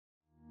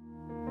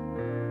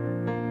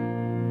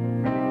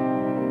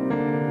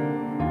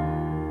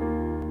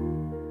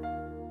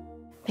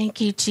Thank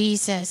you,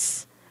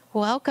 Jesus.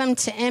 Welcome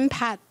to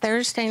Impact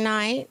Thursday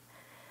night.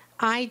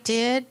 I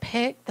did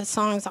pick the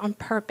songs on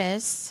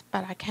purpose,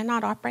 but I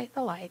cannot operate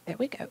the light. There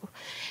we go.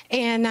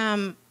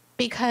 And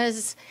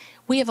because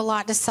we have a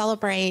lot to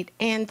celebrate,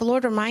 and the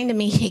Lord reminded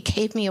me, He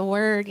gave me a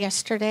word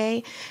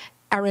yesterday.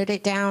 I wrote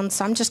it down,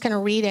 so I'm just going to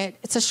read it.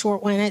 It's a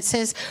short one. It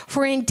says,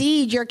 "For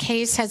indeed your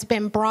case has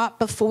been brought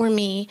before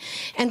me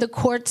and the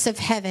courts of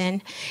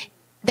heaven.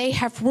 They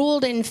have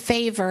ruled in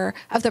favor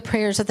of the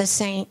prayers of the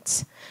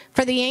saints.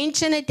 For the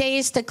Ancient of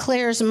Days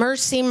declares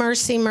mercy,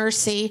 mercy,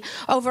 mercy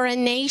over a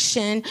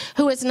nation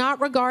who has not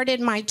regarded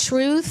my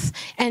truth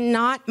and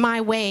not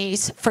my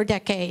ways for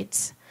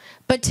decades.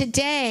 But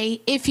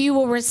today, if you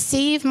will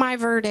receive my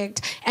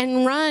verdict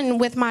and run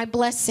with my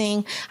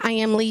blessing, I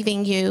am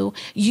leaving you.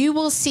 You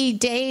will see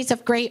days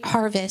of great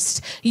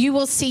harvest. You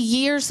will see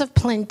years of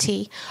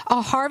plenty,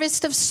 a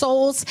harvest of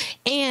souls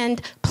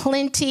and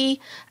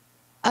plenty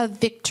of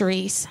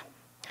victories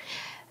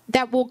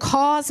that will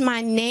cause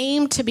my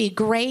name to be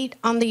great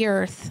on the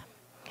earth.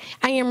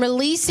 I am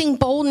releasing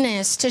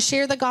boldness to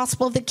share the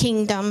gospel of the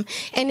kingdom,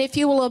 and if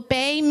you will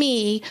obey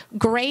me,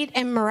 great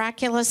and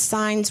miraculous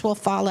signs will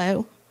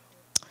follow."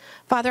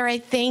 Father, I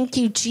thank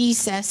you,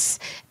 Jesus,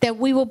 that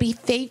we will be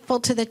faithful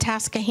to the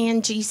task at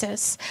hand,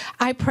 Jesus.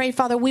 I pray,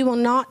 Father, we will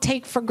not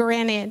take for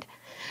granted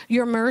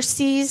your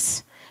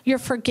mercies, your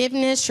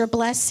forgiveness, your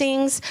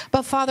blessings,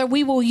 but Father,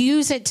 we will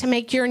use it to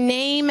make your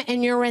name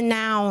and your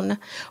renown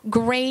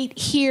great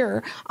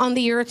here on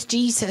the earth,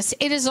 Jesus.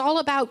 It is all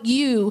about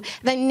you.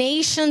 The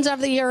nations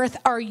of the earth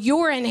are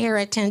your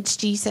inheritance,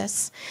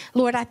 Jesus.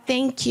 Lord, I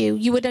thank you.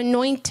 You would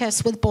anoint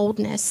us with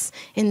boldness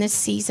in this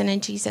season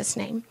in Jesus'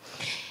 name.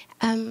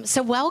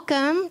 So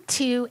welcome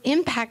to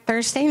Impact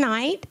Thursday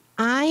night.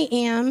 I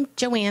am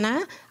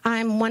Joanna.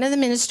 I'm one of the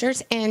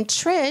ministers, and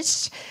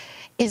Trish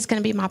is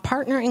going to be my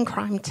partner in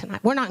crime tonight.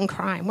 We're not in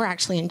crime. We're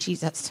actually in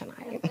Jesus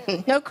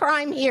tonight. No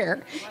crime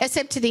here,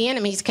 except to the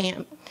enemy's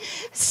camp.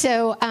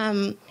 So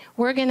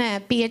we're going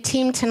to be a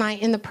team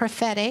tonight in the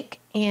prophetic.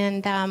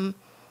 And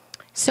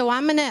so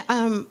I'm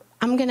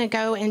going to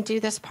go and do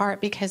this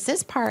part, because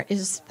this part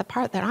is the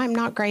part that I'm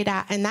not great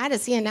at, and that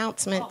is the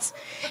announcements.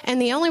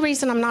 And the only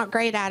reason I'm not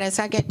great at it is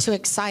I get too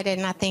excited,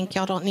 and I think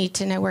y'all don't need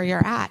to know where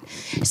you're at.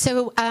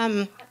 So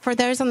for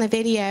those on the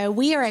video,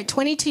 we are at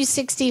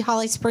 2260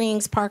 Holly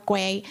Springs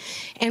Parkway,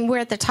 and we're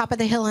at the top of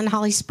the hill in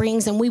Holly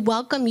Springs, and we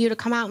welcome you to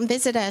come out and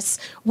visit us.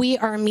 We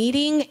are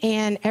meeting,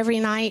 and every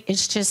night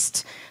is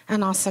just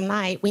an awesome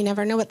night. We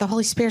never know what the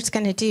Holy Spirit's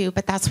going to do,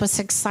 but that's what's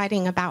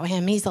exciting about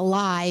him. He's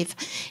alive,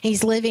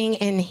 he's living,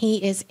 and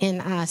he is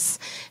in us.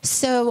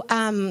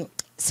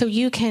 So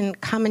you can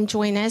come and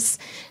join us.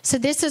 So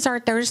this is our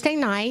Thursday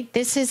night.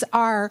 This is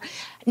our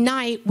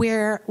night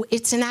where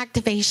it's an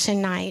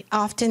activation night.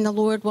 Often the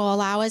Lord will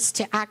allow us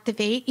to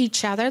activate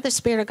each other. The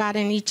Spirit of God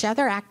in each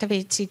other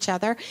activates each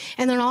other.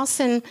 And then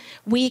also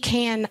we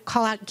can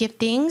call out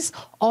giftings.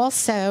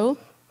 Also,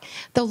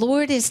 the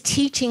Lord is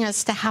teaching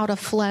us to how to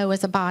flow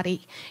as a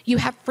body. You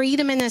have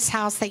freedom in this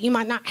house that you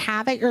might not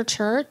have at your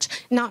church,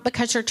 not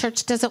because your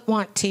church doesn't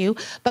want to,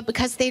 but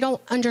because they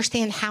don't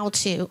understand how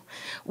to.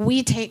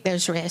 We take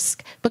those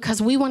risks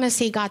because we want to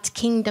see God's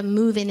kingdom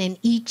moving in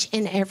each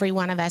and every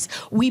one of us.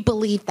 We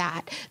believe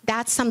that.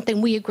 That's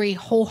something we agree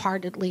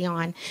wholeheartedly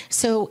on.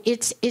 So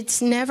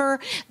it's never,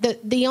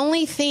 the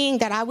only thing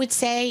that I would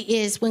say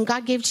is when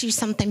God gives you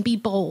something, be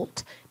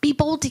bold. Be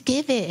bold to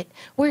give it.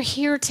 We're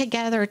here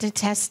together to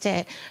test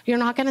it. You're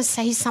not going to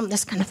say something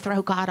that's going to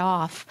throw God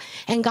off.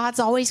 And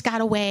God's always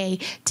got a way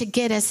to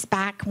get us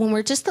back. When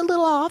we're just a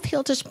little off,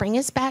 he'll just bring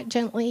us back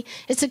gently.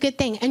 It's a good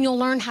thing. And you'll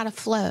learn how to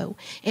flow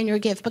in your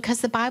gift,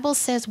 because the Bible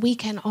says we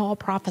can all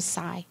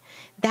prophesy.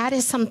 That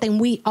is something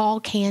we all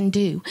can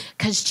do,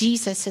 because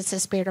Jesus is the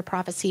spirit of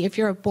prophecy if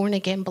you're a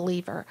born-again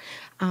believer.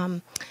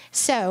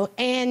 So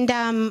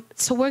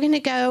we're going to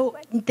go.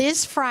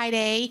 This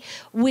Friday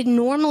would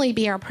normally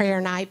be our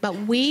prayer night, but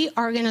we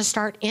are going to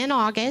start in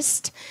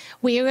August.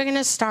 We are going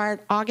to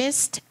start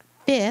August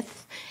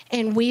 5th,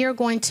 and we are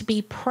going to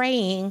be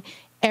praying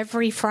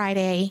every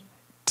Friday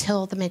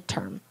till the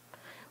midterm.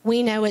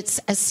 We know it's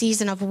a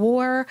season of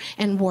war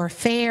and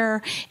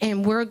warfare,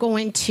 and we're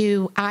going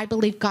to, I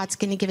believe God's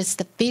going to give us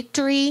the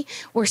victory.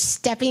 We're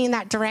stepping in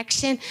that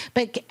direction,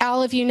 but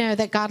all of you know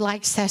that God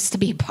likes us to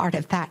be part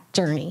of that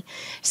journey.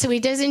 So he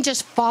doesn't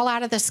just fall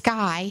out of the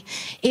sky.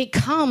 It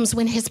comes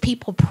when his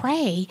people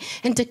pray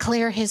and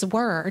declare his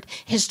word,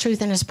 his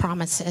truth, and his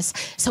promises.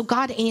 So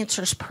God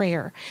answers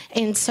prayer.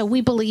 And so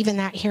we believe in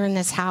that here in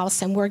this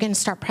house, and we're going to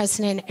start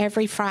pressing in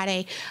every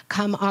Friday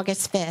come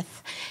August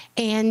 5th.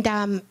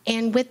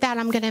 And with that,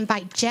 I'm going to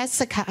invite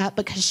Jessica up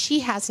because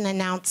she has an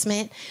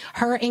announcement.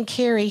 Her and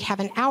Carrie have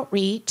an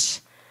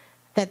outreach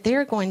that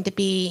they're going to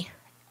be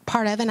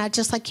part of, and I'd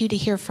just like you to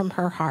hear from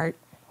her heart.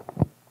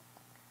 Thank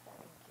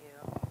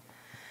you.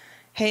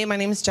 Hey, my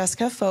name is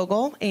Jessica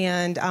Fogel,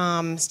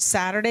 and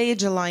Saturday,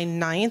 July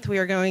 9th, we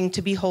are going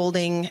to be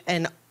holding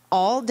an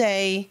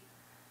all-day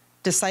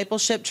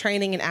discipleship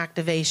training and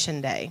activation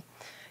day.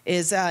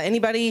 Is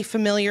anybody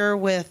familiar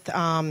with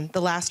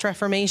the Last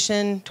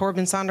Reformation,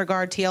 Torben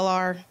Sondergaard,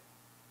 TLR?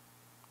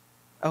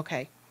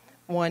 Okay,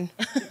 one.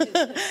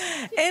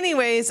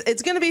 Anyways,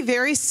 it's going to be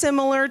very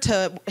similar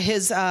to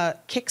his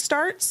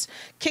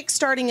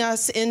kickstarting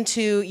us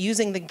into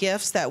using the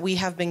gifts that we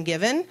have been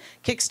given,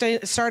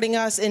 kickstarting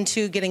us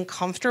into getting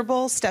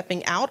comfortable,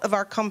 stepping out of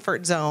our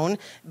comfort zone,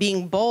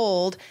 being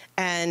bold,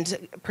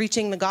 and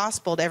preaching the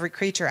gospel to every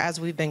creature as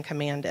we've been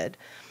commanded.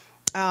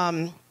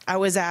 I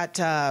was at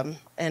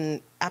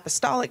an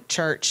apostolic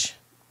church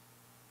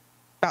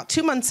about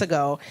 2 months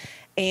ago,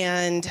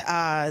 and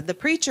the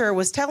preacher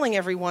was telling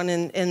everyone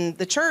in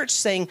the church,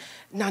 saying,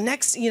 now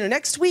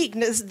next week,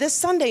 this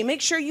Sunday,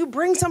 make sure you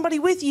bring somebody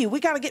with you. We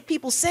got to get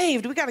people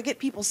saved. We got to get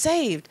people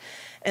saved.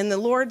 And the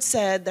Lord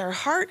said, their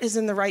heart is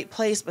in the right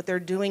place, but they're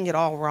doing it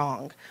all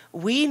wrong.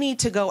 We need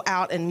to go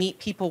out and meet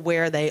people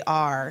where they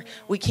are.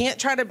 We can't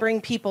try to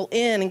bring people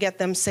in and get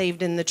them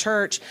saved in the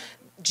church.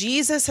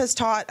 Jesus has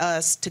taught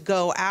us to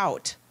go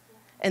out,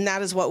 and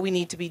that is what we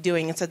need to be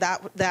doing. And so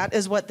that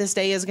is what this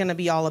day is going to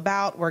be all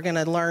about. We're going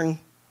to learn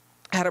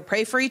how to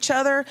pray for each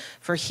other,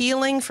 for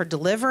healing, for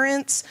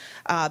deliverance,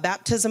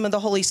 baptism of the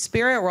Holy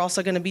Spirit. We're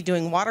also going to be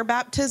doing water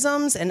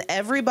baptisms, and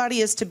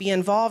everybody is to be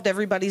involved.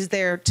 Everybody's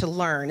there to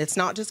learn. It's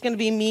not just going to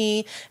be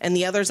me and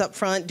the others up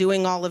front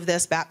doing all of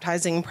this,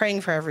 baptizing and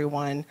praying for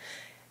everyone.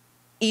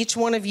 Each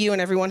one of you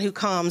and everyone who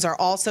comes are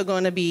also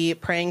going to be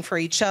praying for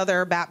each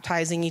other,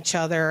 baptizing each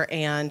other,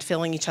 and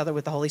filling each other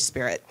with the Holy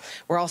Spirit.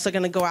 We're also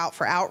going to go out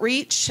for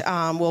outreach.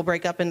 We'll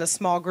break up into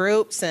small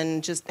groups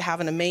and just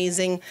have an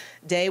amazing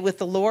day with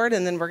the Lord,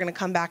 and then we're going to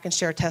come back and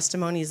share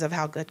testimonies of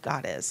how good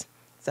God is.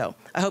 So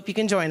I hope you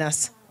can join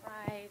us.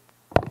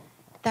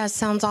 That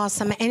sounds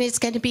awesome. And it's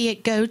going to be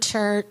at Go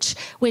Church,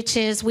 which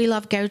is, we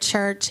love Go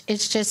Church.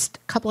 It's just a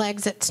couple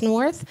exits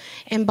north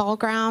in Ball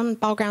Ground.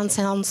 Ball Ground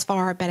sounds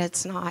far, but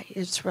it's not.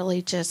 It's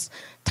really just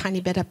a tiny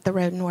bit up the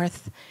road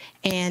north.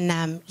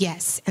 And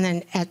yes, and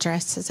then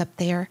address is up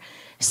there.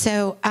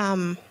 So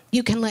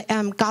you can let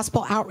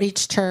Gospel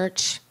Outreach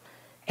Church,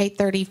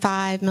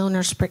 835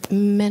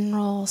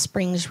 Mineral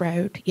Springs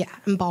Road, yeah,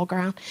 in Ball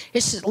Ground.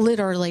 It's just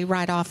literally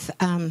right off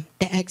the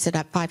exit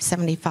up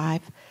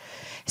 575.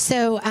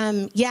 So,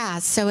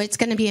 so it's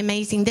going to be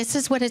amazing. This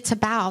is what it's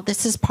about.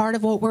 This is part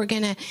of what we're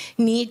going to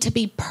need to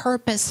be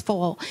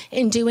purposeful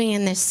in doing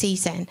in this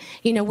season.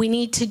 You know, we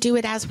need to do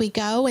it as we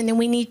go, and then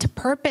we need to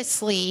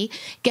purposely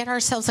get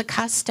ourselves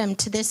accustomed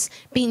to this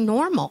being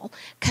normal.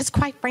 Because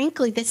quite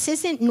frankly, this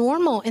isn't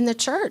normal in the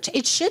church.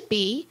 It should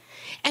be.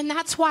 And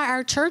that's why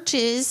our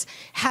churches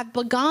have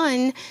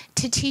begun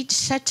to teach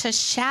such a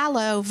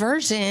shallow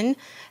version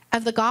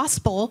of the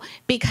gospel,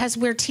 because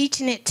we're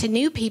teaching it to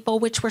new people,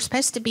 which we're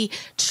supposed to be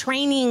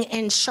training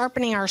and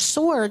sharpening our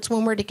swords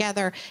when we're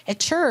together at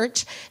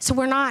church. So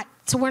we're not,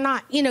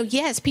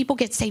 yes, people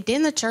get saved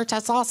in the church.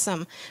 That's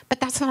awesome. But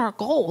that's not our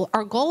goal.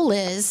 Our goal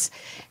is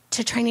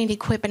to train and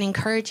equip and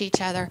encourage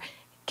each other.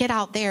 Get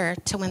out there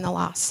to win the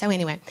lost. So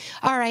anyway,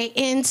 all right.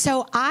 And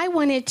so I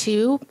wanted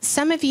to,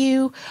 some of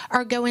you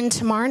are going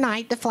tomorrow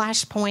night to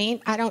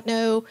Flashpoint. I don't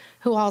know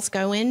who all's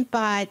going,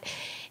 but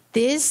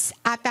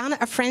I found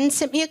a friend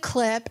sent me a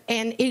clip,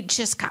 and it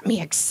just got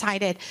me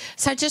excited.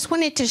 So I just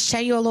wanted to show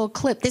you a little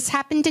clip. This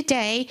happened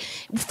today.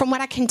 From what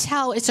I can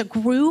tell, it's a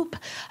group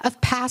of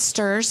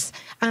pastors.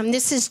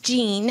 This is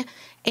Gene,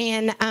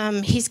 and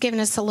he's given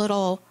us a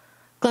little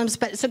glimpse,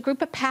 but it's a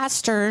group of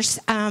pastors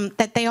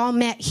that they all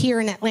met here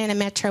in Atlanta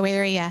metro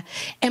area.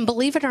 And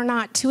believe it or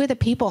not, two of the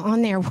people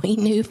on there we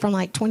knew from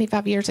like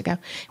 25 years ago.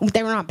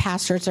 They were not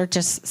pastors. They're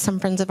just some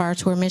friends of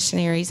ours who are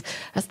missionaries.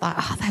 I thought,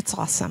 oh, that's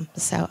awesome.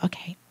 So,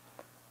 okay.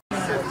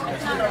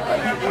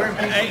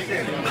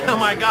 Hey, oh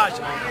my gosh,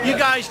 you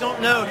guys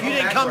don't know. If you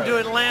didn't come to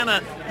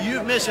Atlanta,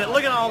 you've missed it.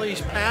 Look at all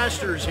these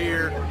pastors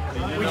here.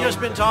 We've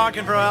just been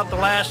talking for about the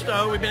last,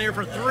 we've been here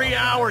for 3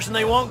 hours and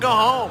they won't go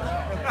home.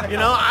 You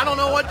know, I don't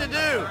know what to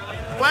do.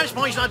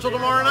 Flashpoint's not till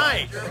tomorrow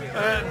night.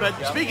 But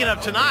speaking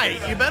of tonight,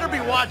 you better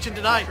be watching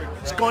tonight.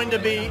 It's going to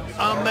be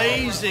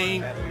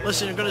amazing.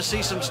 Listen, you're going to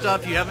see some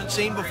stuff you haven't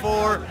seen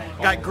before.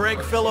 Got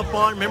Greg Phillip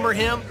on. Remember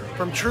him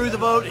from True the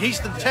Vote? He's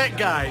the tech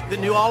guy that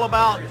knew all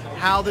about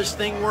how this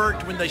thing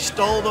worked when they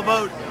stole the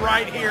vote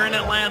right here in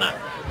Atlanta.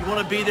 You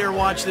want to be there,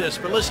 watch this.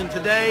 But listen,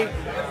 today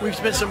we've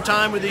spent some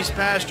time with these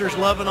pastors,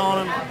 loving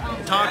on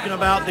them, talking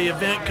about the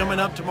event coming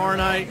up tomorrow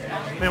night.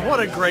 Man, what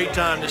a great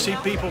time to see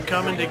people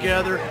coming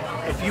together.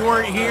 If you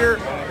weren't here,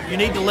 you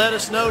need to let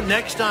us know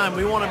next time.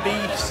 We want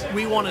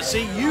to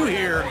see you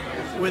here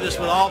with us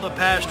with all the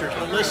pastors.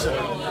 But listen,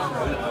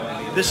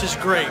 this is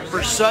great.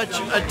 For such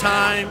a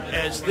time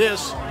as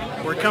this,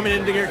 we're coming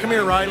in together. Come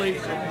here, Riley.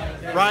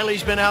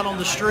 Riley's been out on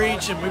the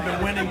streets and we've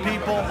been winning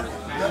people.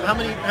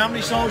 How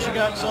many souls you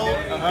got sold?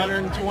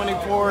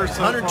 124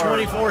 so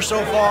 124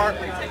 so far.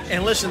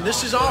 And listen,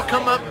 this has all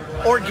come up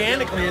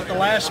organically at the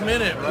last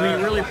minute.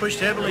 We really pushed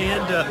heavily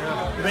into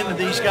getting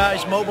these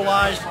guys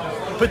mobilized,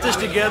 put this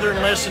together in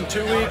less than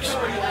 2 weeks.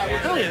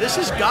 Hell yeah, this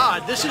is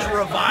God. This is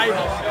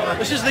revival.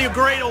 This is the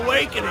Great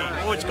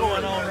Awakening. What's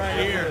going on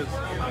right here?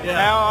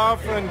 How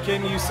often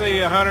can you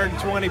see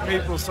 120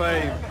 people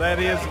saved? That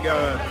is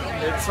God.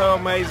 It's so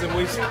amazing.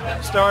 We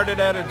started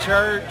at a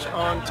church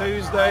on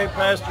Tuesday,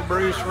 Pastor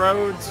Bruce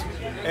Rhodes,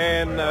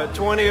 and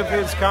 20 of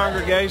his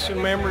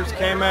congregation members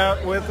came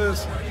out with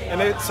us,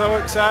 and it's so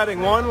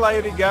exciting. One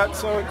lady got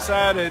so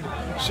excited,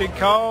 she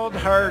called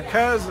her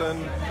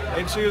cousin,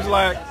 and she was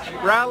like,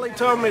 Riley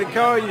told me to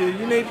call you.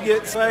 You need to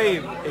get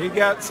saved. He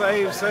got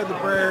saved, said the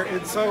prayer.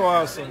 It's so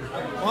awesome.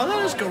 Well,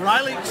 that is cool.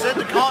 Riley said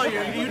to call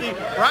you.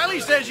 Riley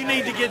says you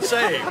need to get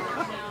saved.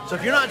 So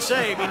if you're not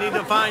saved, you need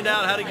to find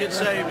out how to get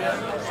saved.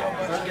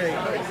 Yeah? Okay.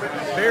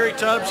 Barry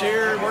Tubbs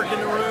here, working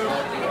the room.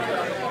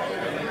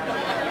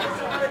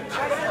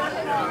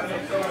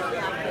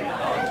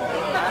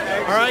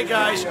 All right,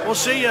 guys. We'll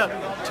see you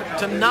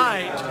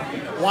tonight.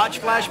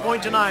 Watch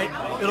Flashpoint tonight.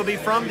 It'll be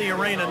from the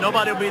arena.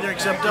 Nobody will be there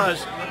except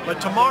us. But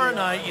tomorrow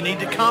night, you need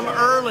to come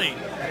early.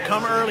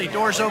 Come early.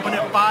 Doors open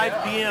at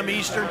 5 p.m.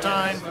 Eastern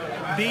Time.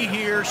 Be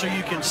here so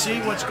you can see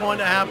what's going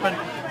to happen.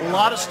 A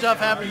lot of stuff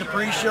happening in the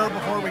pre-show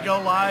before we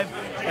go live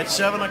at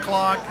 7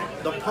 o'clock.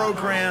 The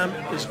program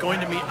is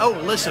going to be, oh,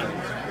 listen,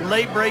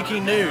 late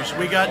breaking news.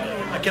 We got,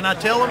 can I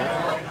tell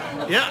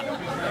them? Yeah.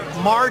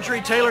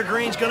 Marjorie Taylor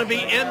Greene's going to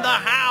be in the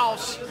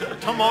house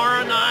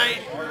tomorrow night.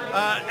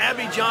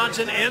 Abby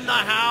Johnson in the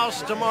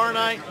house tomorrow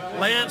night.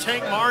 Lance,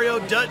 Hank, Mario,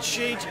 Dutch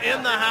Sheets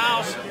in the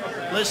house.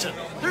 Listen,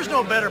 there's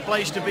no better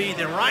place to be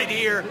than right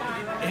here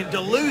in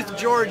Duluth,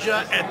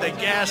 Georgia at the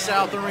Gas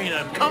South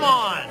Arena. Come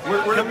on.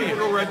 Where do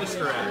people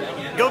register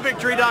at?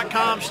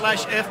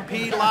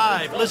 GoVictory.com/FP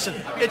Live. Listen,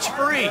 it's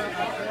free.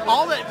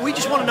 All that, we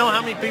just want to know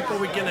how many people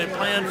we can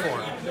plan for.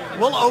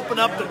 We'll open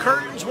up the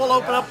curtains. We'll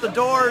open up the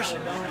doors.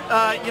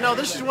 You know,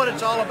 this is what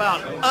it's all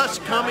about. Us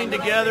coming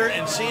together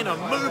and seeing a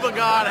move of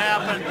God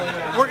happen.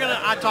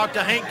 I talked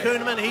to Hank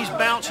Kuhneman. He's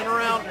bouncing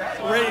around,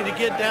 ready to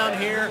get down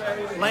here.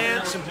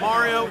 Lance and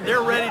Mario,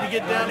 they're ready to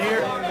get down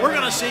here. We're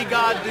going to see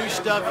God do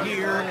stuff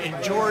here in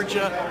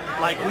Georgia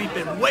like we've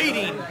been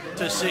waiting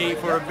to see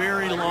for a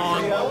very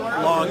long,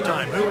 long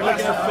time. Who are we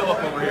looking at?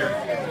 Philip over here.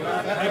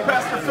 Hey,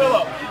 Pastor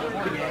Philip.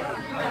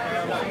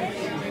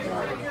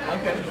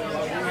 Okay.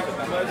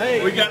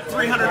 Hey. We got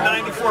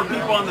 394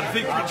 people on the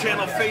Victory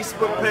Channel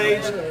Facebook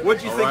page. What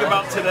do you think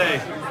about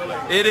today?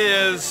 It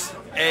is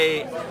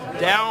a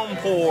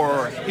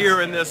downpour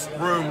here in this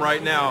room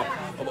right now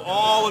of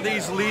all of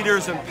these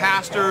leaders and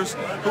pastors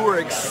who are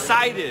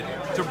excited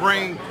to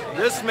bring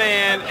this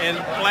man and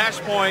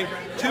Flashpoint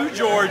to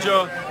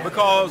Georgia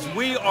because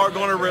we are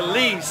going to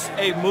release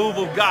a move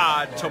of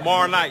God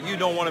tomorrow night. You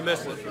don't want to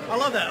miss it. I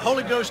love that.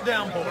 Holy Ghost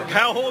downpour.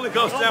 Holy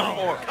Ghost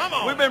downpour. Come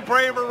on. We've been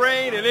praying for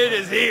rain and it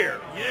is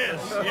here.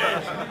 Yes,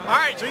 yes. All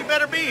right, so you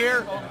better be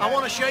here. I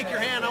want to shake your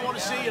hand. I want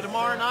to see you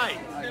tomorrow night.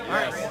 All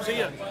right, see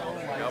you.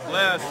 God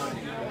bless.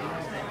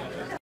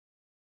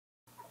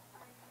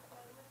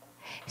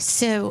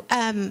 So,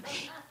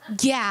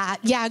 yeah,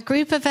 a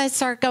group of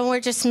us are going, we're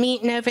just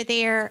meeting over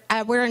there.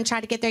 We're going to try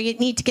to get there. You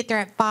need to get there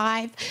at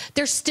 5.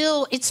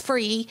 It's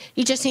free.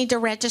 You just need to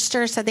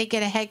register so they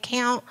get a head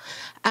count.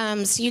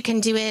 So you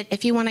can do it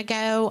if you want to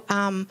go.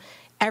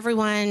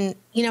 Everyone,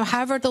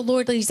 however the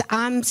Lord leads.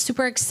 I'm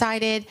super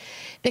excited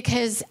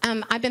because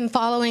I've been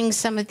following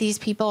some of these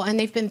people and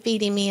they've been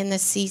feeding me in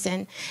this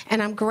season.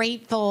 And I'm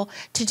grateful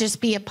to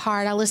just be a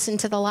part. I listened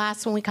to the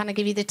last one. We kind of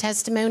give you the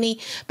testimony.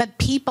 But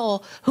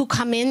people who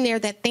come in there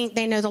that think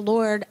they know the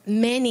Lord,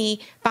 many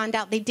find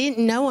out they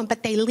didn't know him,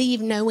 but they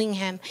leave knowing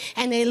him.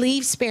 And they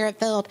leave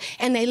spirit-filled.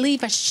 And they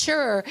leave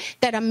assured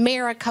that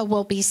America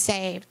will be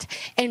saved.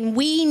 And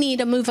we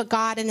need a move of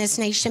God in this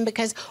nation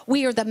because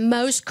we are the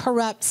most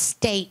corrupt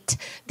state.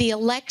 The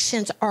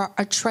elections are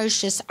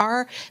atrocious.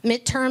 Our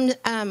midterm,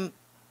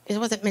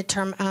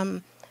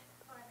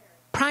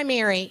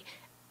 primary,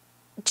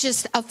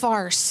 just a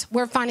farce.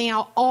 We're finding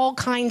out all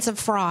kinds of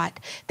fraud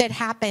that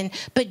happen.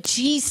 But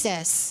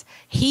Jesus,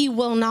 he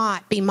will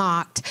not be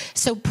mocked.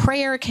 So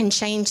prayer can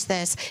change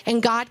this,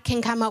 and God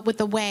can come up with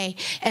a way.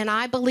 And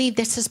I believe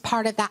this is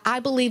part of that.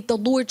 I believe the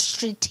Lord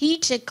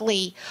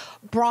strategically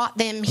brought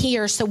them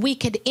here so we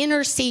could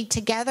intercede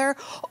together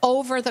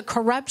over the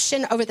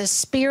corruption, over the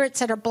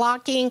spirits that are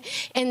blocking.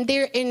 And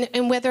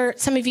whether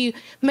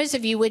most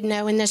of you would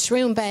know in this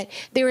room, but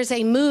there is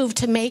a move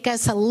to make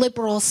us a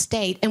liberal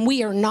state. And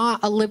we are not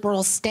a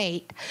liberal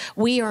state.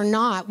 We are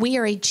not. We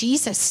are a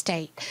Jesus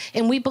state.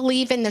 And we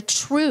believe in the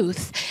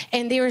truth.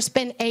 And there has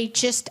been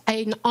just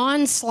an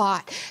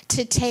onslaught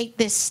to take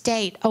this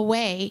state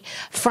away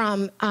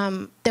from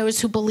those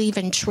who believe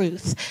in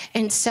truth.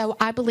 And so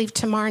I believe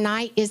tomorrow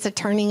night is the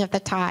turning of the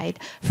tide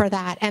for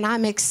that. And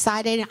I'm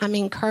excited. I'm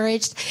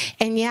encouraged.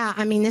 And yeah,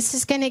 this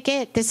is going to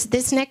get,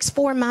 this next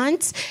 4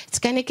 months, it's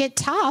going to get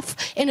tough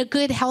in a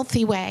good,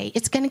 healthy way.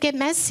 It's going to get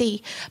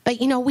messy. But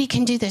we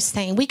can do this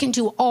thing. We can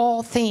do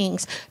all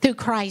things through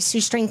Christ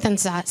who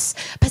strengthens us.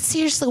 But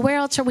seriously, where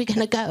else are we going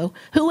to go?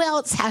 Who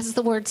else has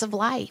the words of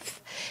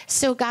life?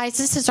 So guys,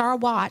 this is our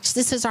watch. watch.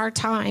 This is our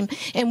time.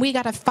 And we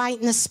got to fight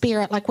in the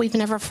spirit like we've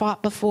never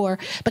fought before,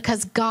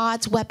 because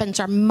God's weapons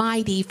are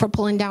mighty for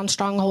pulling down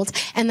strongholds.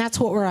 And that's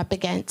what we're up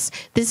against.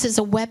 This is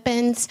a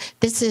weapons.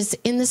 This is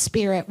in the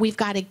spirit. We've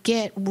got to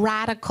get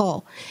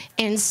radical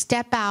and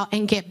step out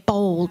and get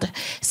bold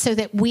so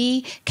that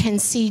we can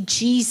see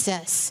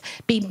Jesus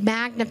be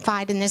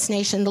magnified in this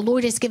nation. The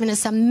Lord has given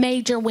us a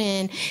major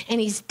win,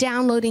 and he's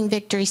downloading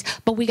victories,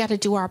 but we got to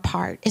do our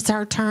part. It's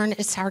our turn.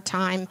 It's our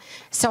time.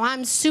 So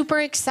I'm super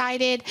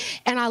excited,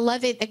 and I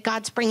love it that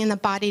God's bringing the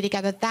body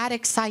together. That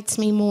excites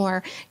me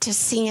more, to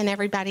seeing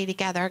everybody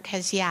together,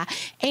 because, yeah.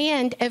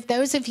 And if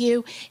those of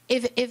you,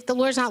 if the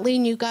Lord's not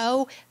leading you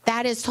go,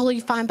 that is totally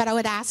fine, but I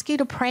would ask you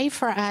to pray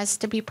for us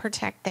to be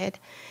protected,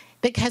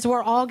 because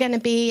we're all going to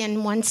be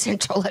in one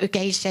central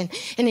location.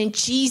 And in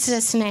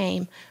Jesus'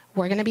 name,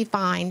 we're going to be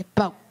fine.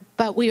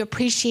 But we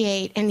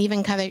appreciate and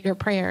even covet your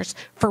prayers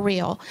for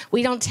real.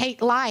 We don't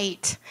take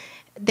light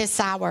this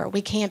hour.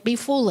 We can't be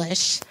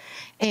foolish.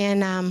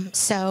 And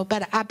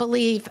but I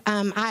believe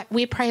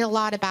we pray a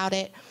lot about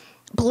it.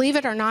 Believe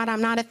it or not, I'm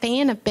not a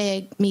fan of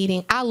big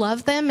meetings. I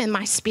love them in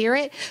my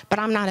spirit, but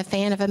I'm not a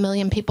fan of 1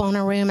 million people in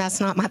a room.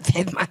 That's not my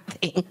thing.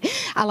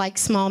 I like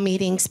small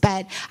meetings,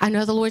 but I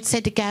know the Lord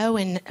said to go,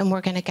 and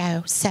we're going to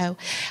go. So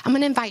I'm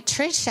going to invite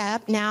Trish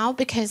up now,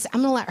 because I'm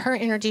going to let her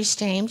introduce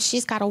James.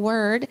 She's got a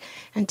word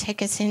and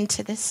take us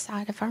into this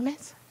side of our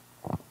mess.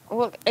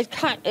 Well,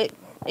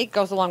 it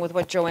goes along with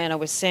what Joanna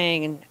was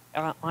saying,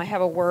 and I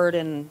have a word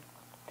in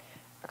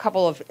a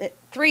couple of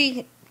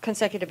 3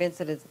 consecutive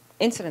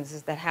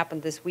incidences that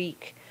happened this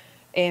week,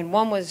 and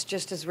one was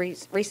just as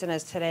recent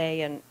as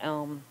today.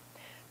 And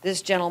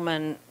this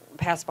gentleman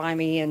passed by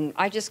me, and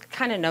I just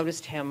kind of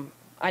noticed him.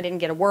 I didn't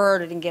get a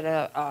word. I didn't get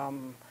a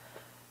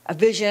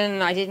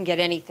vision. I didn't get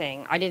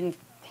anything. I didn't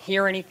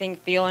hear anything,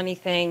 feel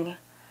anything.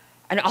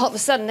 And all of a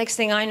sudden, next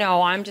thing I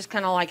know, I'm just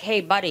kind of like,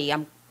 "Hey, buddy,"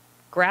 I'm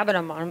grabbing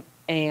him,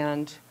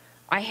 and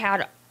I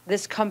had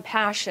this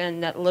compassion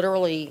that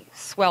literally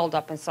swelled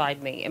up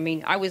inside me. I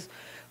mean, I was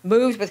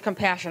moved with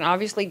compassion.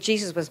 Obviously,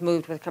 Jesus was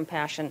moved with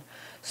compassion.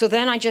 So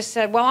then I just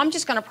said, well, I'm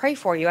just going to pray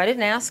for you. I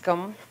didn't ask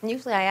him.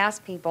 Usually I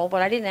ask people,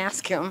 but I didn't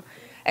ask him.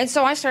 And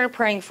so I started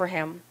praying for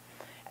him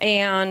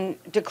and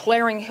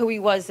declaring who he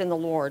was in the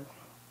Lord.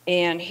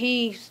 And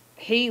he's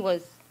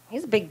a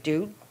big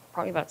dude,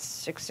 probably about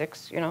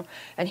 6'6",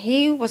 and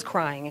he was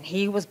crying and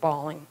he was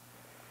bawling.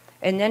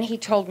 And then he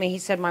told me, he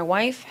said, my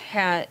wife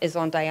is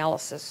on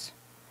dialysis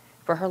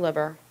for her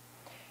liver,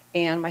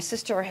 and my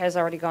sister has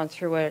already gone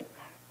through it.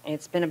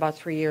 It's been about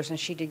 3 years, and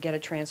she did get a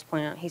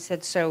transplant. He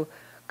said, so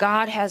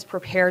God has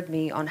prepared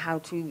me on how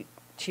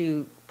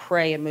to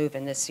pray and move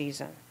in this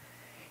season.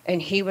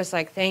 And he was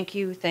like, thank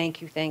you,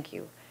 thank you, thank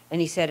you.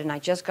 And he said, and I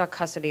just got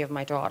custody of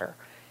my daughter.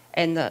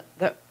 And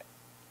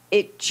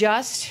it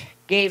just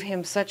gave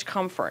him such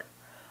comfort.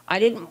 I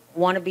didn't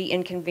want to be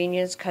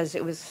inconvenienced, because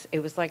it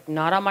was like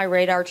not on my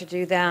radar to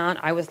do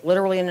that. I was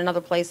literally in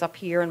another place up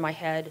here in my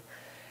head.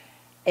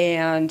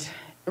 And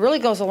it really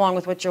goes along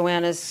with what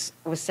Joanna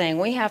was saying.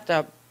 We have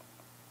to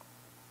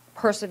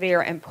persevere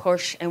and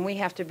push, and we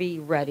have to be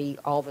ready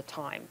all the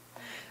time.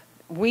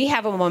 We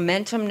have a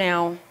momentum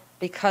now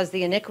because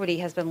the iniquity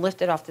has been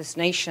lifted off this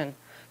nation.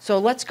 So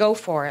let's go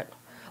for it.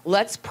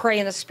 Let's pray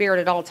in the Spirit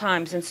at all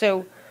times. And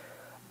so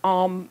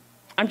I'm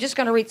just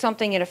going to read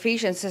something in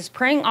Ephesians. It says,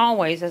 praying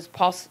always, as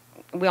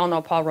we all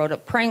know Paul wrote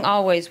it, praying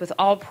always with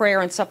all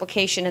prayer and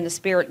supplication in the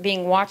Spirit,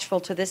 being watchful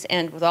to this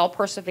end with all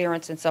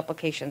perseverance and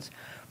supplications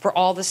for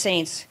all the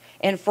saints,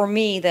 and for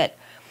me that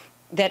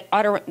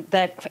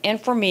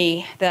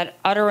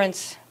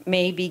utterance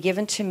may be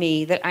given to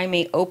me, that I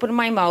may open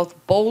my mouth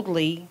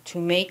boldly to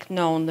make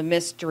known the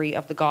mystery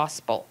of the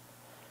gospel.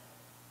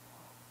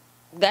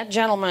 That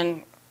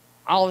gentleman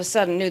all of a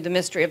sudden knew the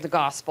mystery of the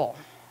gospel.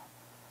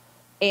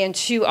 And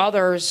 2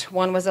 others,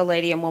 one was a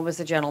lady and one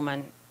was a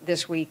gentleman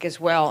this week as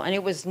well. And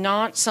it was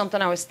not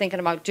something I was thinking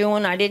about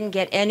doing. I didn't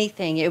get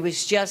anything. It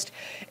was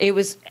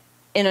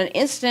in an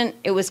instant,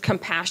 it was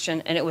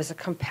compassion, and it was a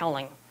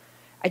compelling.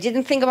 I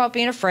didn't think about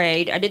being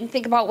afraid. I didn't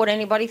think about what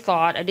anybody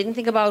thought. I didn't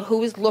think about who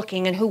was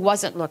looking and who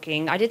wasn't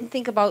looking. I didn't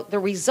think about the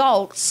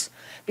results,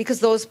 because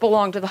those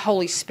belong to the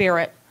Holy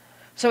Spirit.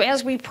 So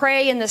as we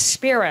pray in the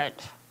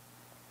Spirit,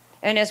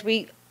 and as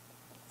we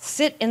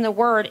sit in the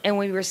Word, and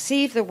we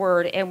receive the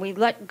Word, and we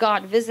let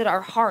God visit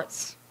our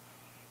hearts,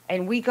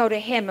 and we go to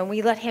Him, and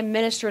we let Him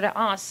minister to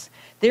us,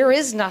 there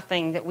is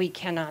nothing that we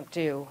cannot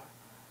do.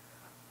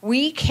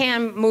 We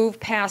can move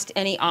past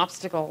any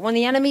obstacle. When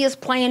the enemy is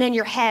playing in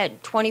your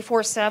head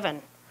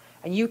 24/7,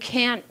 and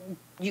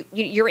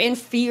you're in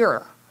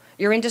fear,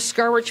 you're in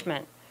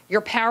discouragement,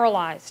 you're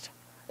paralyzed.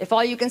 If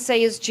all you can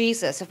say is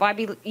Jesus, if I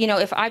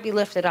be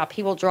lifted up,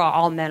 He will draw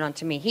all men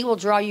unto me. He will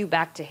draw you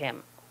back to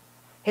Him.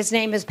 His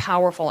name is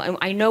powerful, and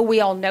I know we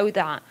all know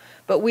that,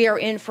 but we are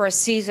in for a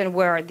season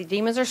where the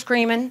demons are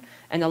screaming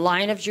and the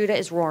Lion of Judah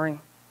is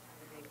roaring.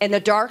 And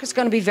the dark is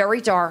going to be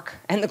very dark,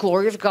 and the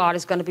glory of God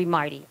is going to be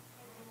mighty.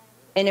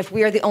 And if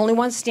we are the only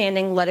ones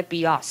standing, let it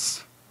be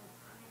us.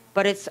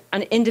 but it's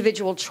an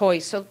individual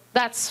choice. So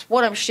that's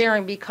what I'm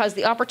sharing, because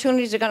the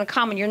opportunities are going to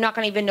come and you're not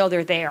going to even know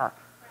they're there.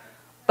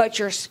 But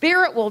your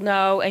spirit will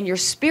know, and your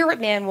spirit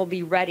man will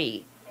be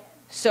ready.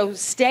 So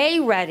stay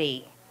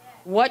ready.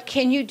 What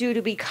can you do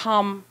to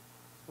become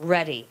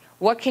ready?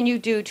 What can you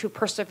do to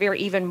persevere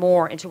even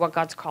more into what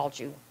God's called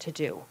you to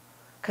do?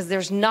 Because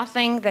there's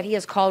nothing that he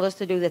has called us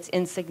to do that's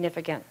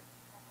insignificant.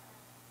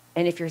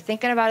 And if you're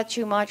thinking about it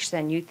too much,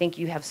 then you think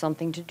you have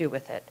something to do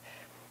with it.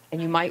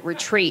 And you might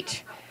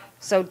retreat.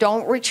 So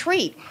don't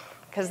retreat,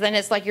 because then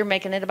it's like you're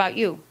making it about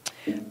you.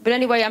 But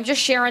anyway, I'm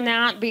just sharing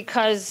that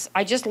because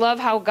I just love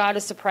how God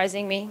is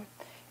surprising me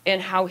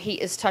and how he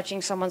is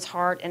touching someone's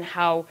heart and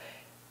how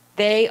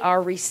they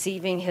are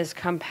receiving his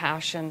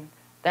compassion.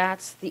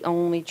 That's the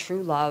only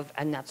true love,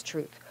 and that's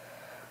truth.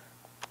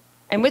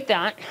 And with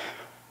that,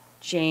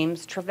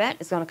 James Trivette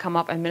is going to come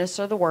up and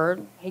minister the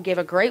word. He gave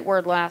a great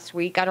word last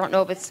week. I don't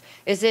know if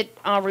is it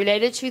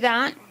related to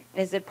that?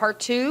 Is it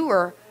part 2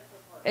 or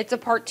it's a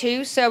part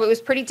 2? So it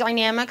was pretty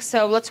dynamic.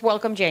 So let's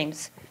welcome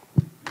James.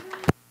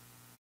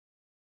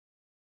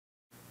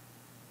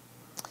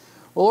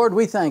 Well, Lord,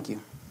 we thank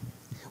you.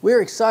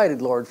 We're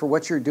excited, Lord, for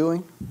what you're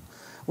doing.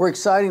 We're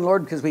excited,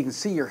 Lord, because we can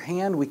see your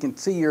hand. We can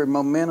see your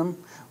momentum.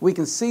 We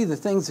can see the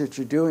things that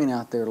you're doing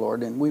out there,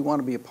 Lord, and we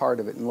want to be a part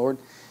of it. And Lord,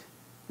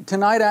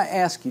 tonight I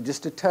ask you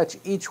just to touch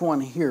each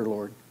one here,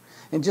 Lord,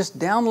 and just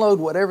download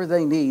whatever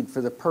they need for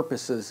the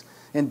purposes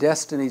and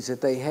destinies that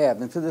they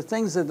have, and for the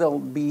things that they'll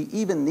be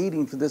even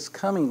needing for this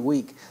coming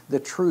week, the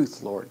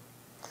truth, Lord,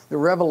 the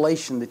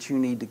revelation that you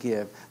need to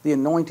give, the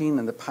anointing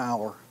and the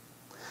power.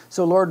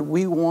 So, Lord,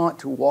 we want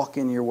to walk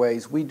in your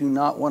ways. We do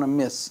not want to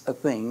miss a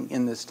thing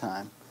in this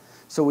time.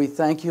 So we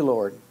thank you,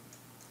 Lord.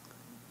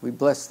 We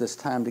bless this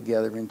time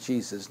together in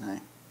Jesus'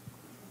 name.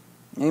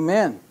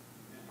 Amen.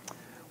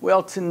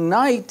 Well,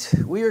 tonight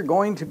we are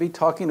going to be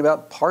talking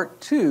about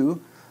part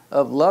 2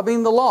 of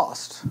loving the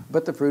lost,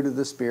 but the fruit of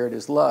the Spirit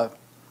is love.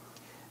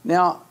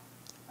 Now,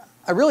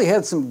 I really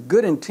had some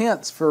good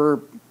intents for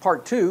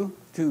part 2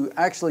 to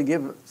actually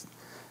give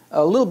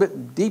a little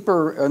bit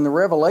deeper in the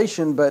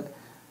revelation, but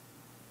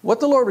what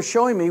the Lord was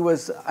showing me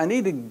was I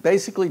need to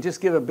basically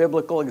just give a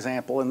biblical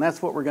example, and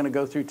that's what we're going to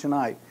go through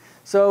tonight.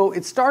 So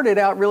it started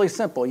out really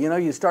simple. You know,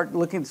 you start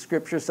looking at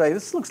Scripture, say,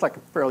 this looks like a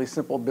fairly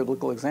simple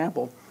biblical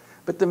example.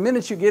 But the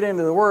minute you get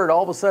into the Word,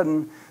 all of a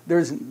sudden,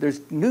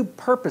 there's new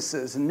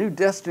purposes and new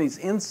destinies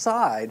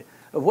inside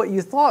of what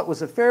you thought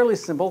was a fairly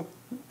simple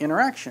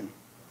interaction.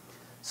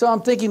 So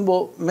I'm thinking,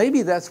 well,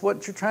 maybe that's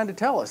what you're trying to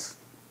tell us.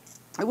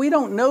 We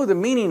don't know the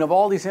meaning of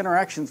all these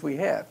interactions we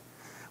have.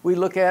 We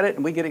look at it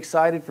and we get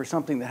excited for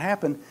something that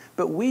happened,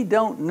 but we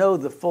don't know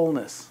the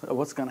fullness of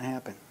what's going to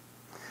happen.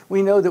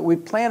 We know that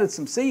we've planted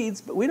some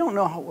seeds, but we don't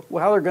know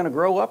how they're going to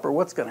grow up or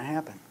what's going to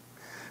happen.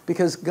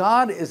 Because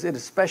God is at a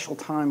special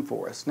time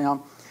for us.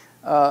 Now,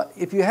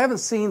 if you haven't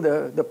seen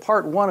the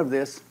part 1 of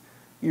this,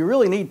 you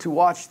really need to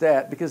watch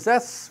that, because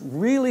that's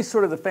really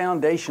sort of the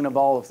foundation of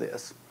all of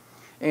this.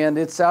 And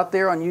it's out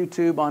there on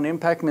YouTube on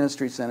Impact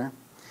Ministry Center.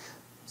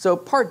 So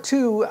part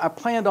 2, I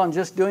planned on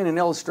just doing an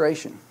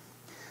illustration.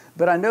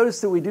 But I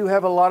noticed that we do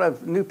have a lot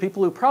of new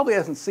people who probably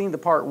haven't seen the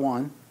part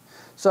 1.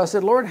 So I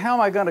said, Lord, how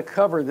am I going to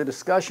cover the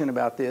discussion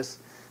about this?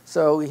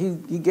 So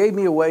he gave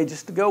me a way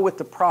just to go with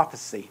the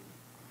prophecy.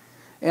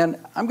 And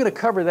I'm going to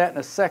cover that in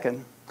a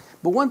second.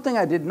 But one thing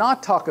I did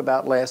not talk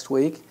about last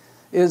week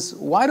is,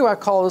 why do I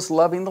call this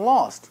loving the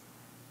lost?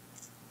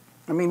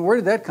 I mean, where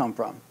did that come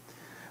from?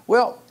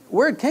 Well,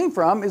 where it came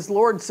from is the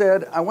Lord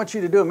said, I want you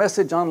to do a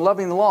message on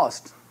loving the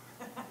lost.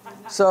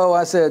 So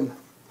I said,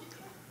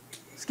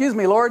 excuse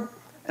me, Lord.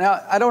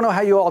 Now, I don't know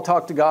how you all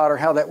talk to God or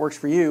how that works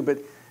for you, but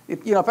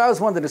if I was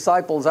one of the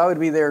disciples, I would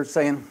be there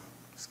saying,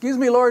 excuse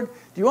me, Lord,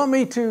 do you want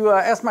me to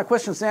ask my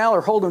questions now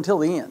or hold them till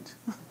the end?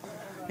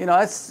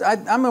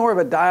 I'm more of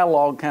a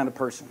dialogue kind of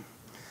person.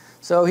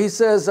 So he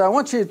says, I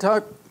want you to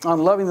talk on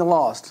loving the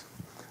lost.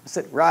 I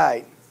said,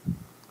 right.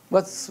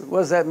 What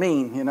does that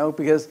mean?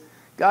 Because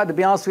God, to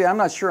be honest with you, I'm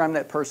not sure I'm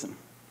that person.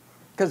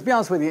 Because to be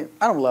honest with you,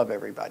 I don't love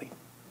everybody.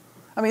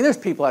 I mean, there's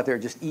people out there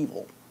just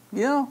evil,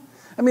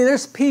 I mean,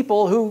 there's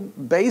people who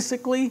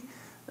basically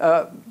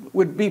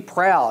would be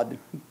proud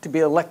to be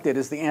elected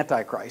as the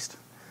Antichrist.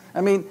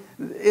 I mean,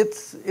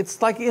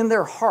 it's like in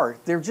their heart,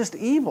 they're just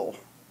evil.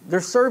 They're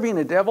serving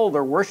the devil.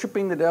 They're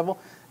worshiping the devil.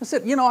 I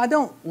said, I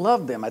don't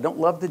love them. I don't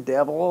love the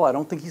devil. I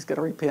don't think he's going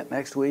to repent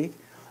next week.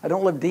 I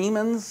don't love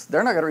demons.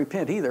 They're not going to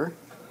repent either.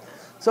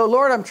 So,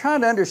 Lord, I'm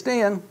trying to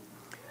understand.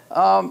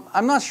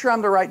 I'm not sure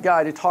I'm the right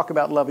guy to talk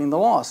about loving the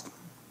lost.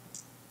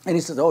 And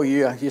he says, oh,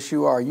 yeah, yes,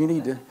 you are. You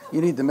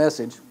need the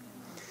message.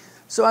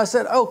 So I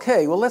said,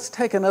 okay, well, let's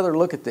take another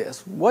look at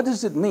this. What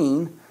does it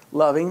mean,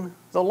 loving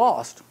the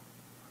lost?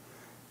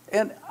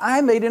 And I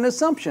made an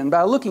assumption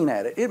by looking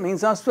at it. It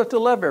means I'm supposed to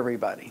love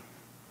everybody.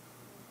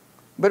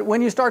 But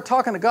when you start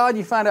talking to God,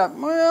 you find out,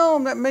 well,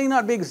 that may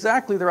not be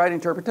exactly the right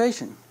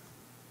interpretation.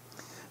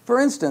 For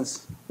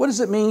instance, what does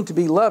it mean to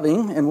be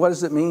loving, and what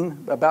does it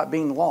mean about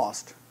being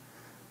lost?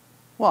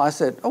 Well, I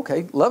said,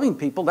 okay, loving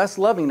people, that's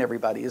loving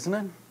everybody, isn't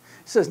it? He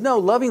says, no,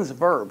 loving's a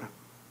verb.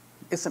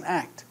 It's an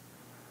act.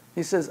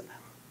 He says,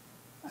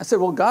 I said,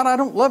 well, God, I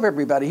don't love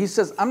everybody. He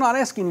says, I'm not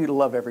asking you to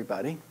love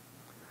everybody,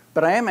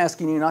 but I am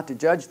asking you not to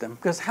judge them,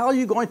 because how are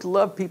you going to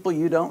love people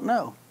you don't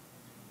know?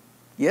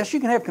 Yes, you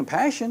can have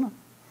compassion,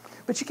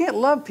 but you can't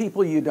love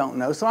people you don't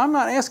know. So I'm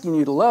not asking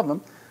you to love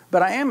them,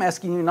 but I am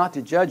asking you not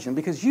to judge them,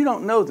 because you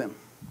don't know them.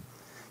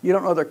 You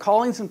don't know their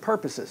callings and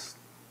purposes,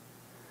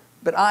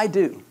 but I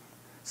do.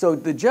 So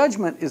the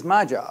judgment is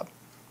my job.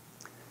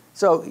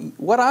 So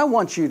what I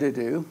want you to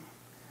do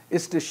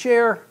is to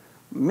share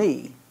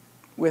me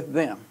with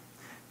them.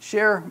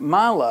 Share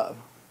my love.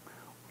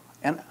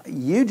 And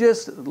you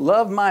just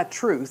love my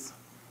truth.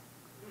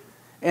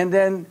 And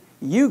then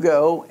you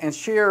go and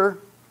share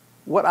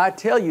what I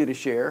tell you to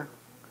share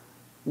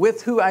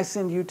with who I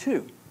send you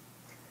to.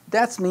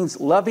 That means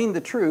loving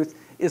the truth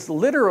is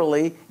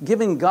literally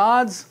giving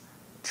God's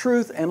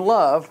truth and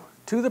love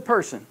to the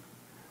person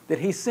that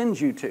He sends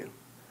you to.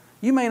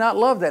 You may not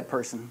love that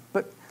person,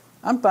 but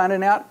I'm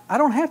finding out I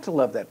don't have to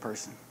love that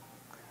person.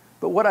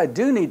 But what I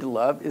do need to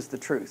love is the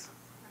truth.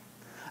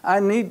 I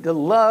need to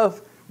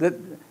love that,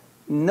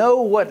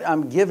 know what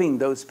I'm giving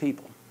those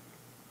people.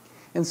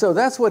 And so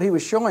that's what He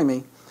was showing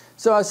me.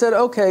 So I said,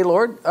 okay,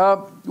 Lord,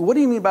 what do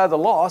you mean by the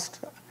lost?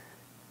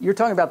 You're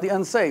talking about the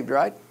unsaved,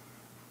 right?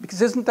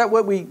 Because isn't that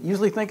what we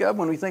usually think of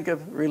when we think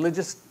of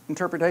religious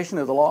interpretation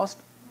of the lost?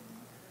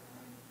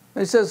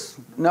 And He says,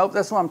 nope,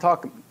 that's not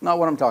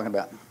what I'm talking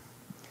about.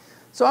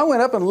 So I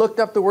went up and looked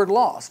up the word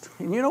lost.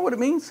 And you know what it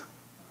means?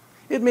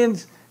 It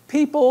means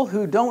people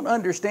who don't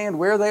understand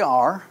where they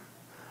are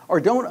or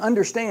don't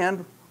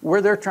understand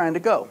where they're trying to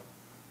go.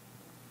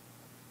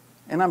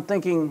 And I'm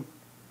thinking,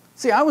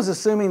 see, I was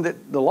assuming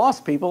that the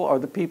lost people are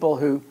the people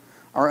who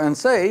are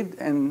unsaved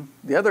and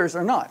the others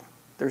are not.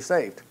 They're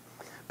saved.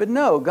 But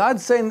no,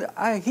 God's saying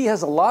He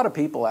has a lot of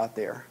people out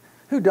there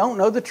who don't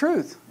know the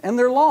truth and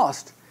they're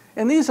lost.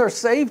 And these are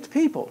saved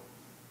people.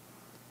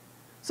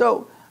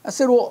 So I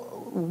said, well,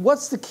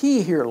 what's the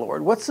key here,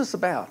 Lord? What's this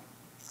about?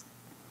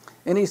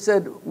 And He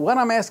said, what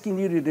I'm asking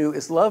you to do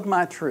is love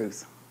my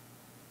truth.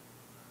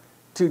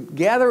 To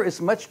gather as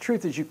much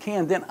truth as you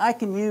can, then I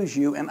can use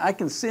you and I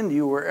can send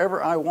you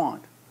wherever I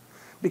want.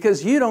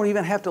 Because you don't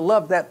even have to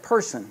love that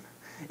person.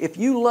 If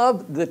you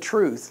love the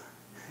truth,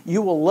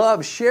 you will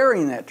love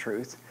sharing that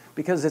truth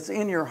because it's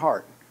in your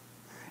heart.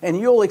 And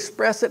you'll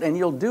express it and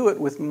you'll do it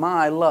with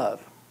my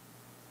love.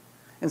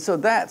 And so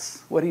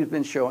that's what He's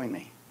been showing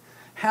me.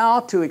 How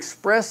to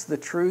express the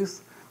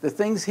truth, the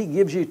things He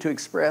gives you to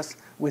express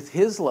with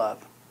His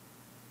love,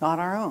 not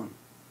our own.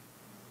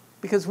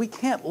 Because we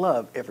can't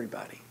love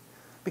everybody.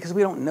 Because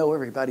we don't know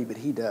everybody, but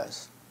He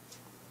does.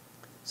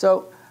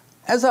 So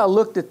as I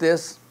looked at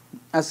this,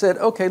 I said,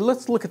 okay,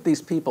 let's look at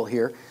these people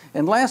here.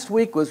 And last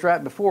week was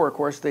right before, of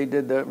course, they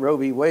did the Roe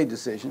v. Wade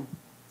decision.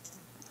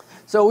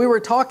 So we were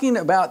talking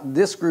about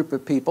this group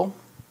of people.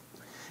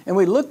 And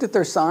we looked at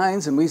their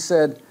signs and we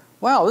said,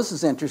 wow, this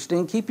is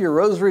interesting. Keep your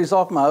rosaries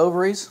off my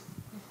ovaries.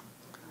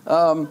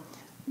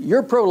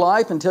 You're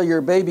pro-life until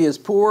your baby is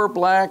poor,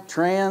 black,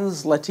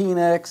 trans,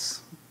 Latinx,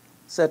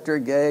 etc.,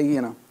 gay,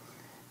 you know.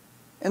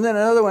 And then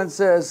another one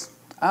says,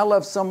 I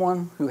love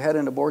someone who had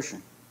an abortion.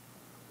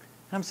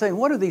 And I'm saying,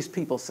 what are these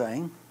people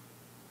saying?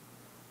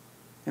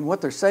 And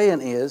what they're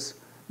saying is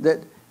that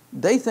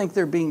they think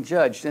they're being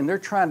judged and they're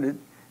trying to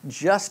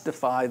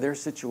justify their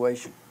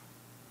situation.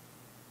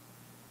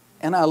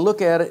 And I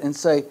look at it and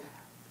say,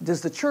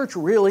 does the church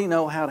really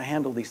know how to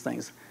handle these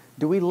things?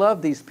 Do we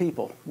love these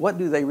people? What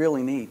do they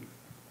really need?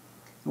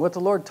 And what the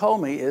Lord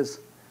told me is,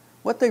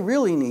 what they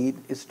really need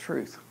is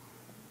truth.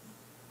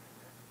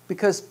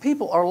 Because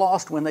people are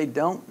lost when they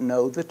don't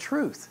know the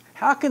truth.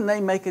 How can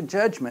they make a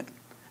judgment?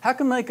 How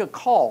can they make a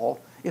call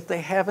if they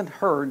haven't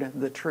heard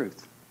the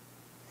truth?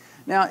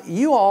 Now,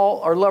 you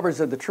all are lovers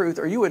of the truth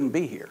or you wouldn't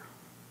be here.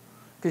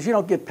 Because you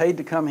don't get paid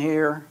to come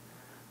here.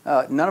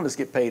 None of us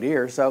get paid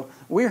here. So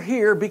we're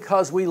here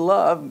because we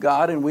love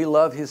God and we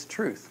love His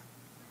truth.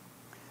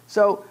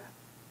 So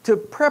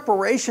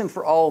preparation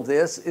for all of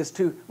this is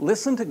to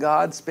listen to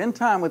God, spend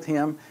time with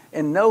Him,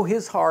 and know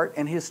His heart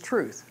and His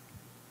truth.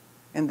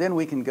 And then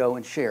we can go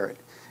and share it.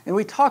 And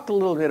we talked a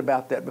little bit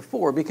about that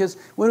before, because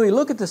when we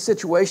look at the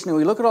situation and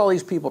we look at all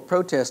these people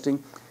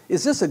protesting,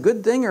 is this a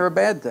good thing or a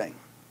bad thing?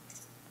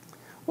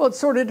 Well, it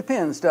sort of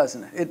depends,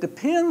 doesn't it? It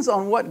depends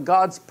on what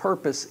God's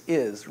purpose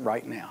is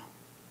right now.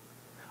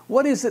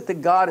 What is it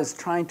that God is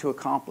trying to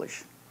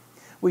accomplish?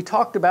 We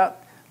talked about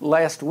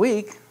last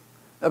week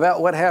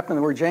about what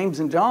happened where James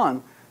and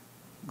John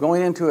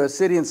going into a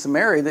city in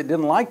Samaria that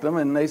didn't like them,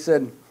 and they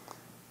said,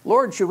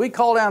 Lord, should we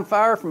call down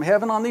fire from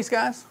heaven on these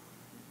guys?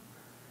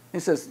 He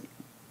says,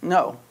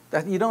 no,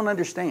 that you don't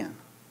understand.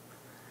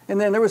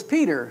 And then there was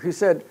Peter who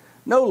said,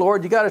 no,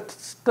 Lord, you got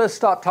to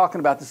stop talking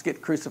about this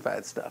get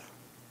crucified stuff.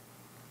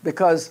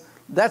 Because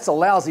that's a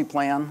lousy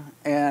plan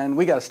and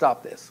we got to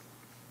stop this.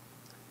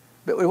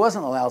 But it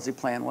wasn't a lousy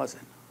plan, was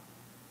it?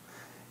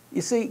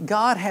 You see,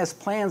 God has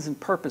plans and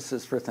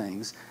purposes for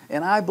things.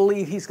 And I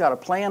believe He's got a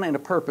plan and a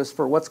purpose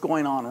for what's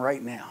going on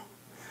right now.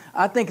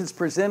 I think it's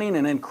presenting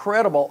an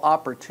incredible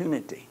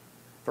opportunity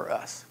for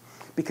us.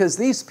 Because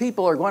these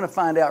people are going to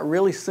find out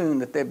really soon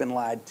that they've been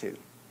lied to.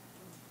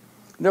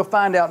 They'll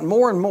find out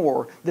more and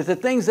more that the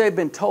things they've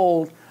been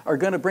told are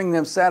going to bring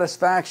them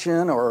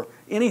satisfaction or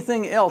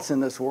anything else in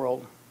this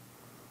world.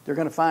 They're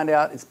going to find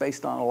out it's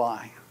based on a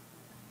lie.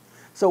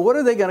 So what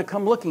are they going to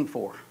come looking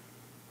for?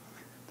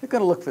 They're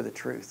going to look for the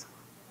truth.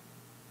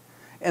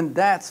 And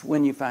that's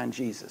when you find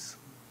Jesus.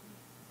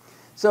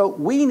 So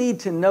we need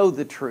to know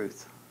the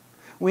truth.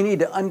 We need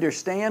to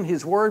understand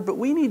His Word, but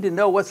we need to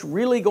know what's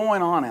really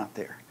going on out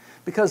there.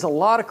 Because a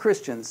lot of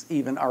Christians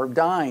even are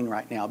dying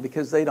right now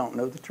because they don't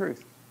know the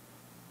truth.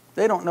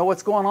 They don't know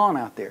what's going on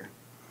out there.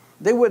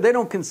 They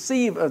don't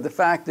conceive of the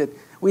fact that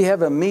we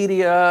have a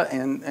media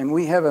and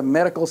we have a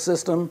medical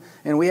system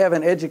and we have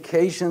an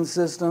education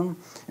system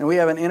and we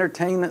have an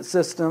entertainment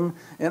system,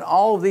 and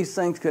all of these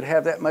things could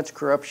have that much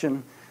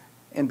corruption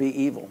and be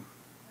evil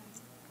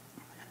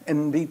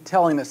and be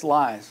telling us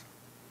lies.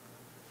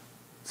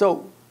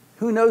 So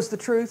who knows the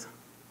truth?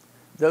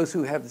 Those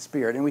who have the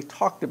Spirit. And we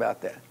talked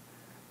about that.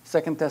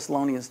 2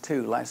 Thessalonians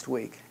 2 last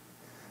week.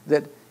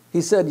 That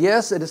he said,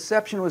 yes, a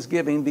deception was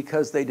given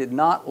because they did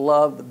not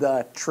love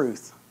the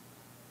truth.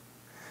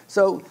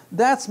 So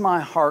that's my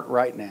heart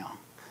right now,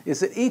 is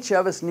that each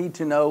of us need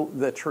to know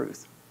the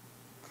truth.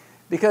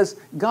 Because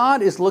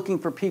God is looking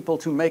for people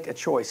to make a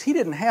choice. He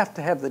didn't have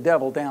to have the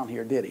devil down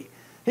here, did he?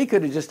 He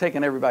could have just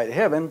taken everybody to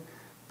heaven.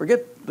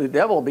 Forget the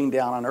devil being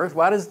down on earth.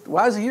 Why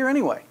is he here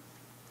anyway?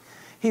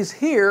 He's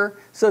here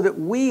so that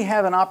we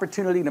have an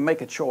opportunity to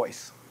make a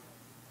choice.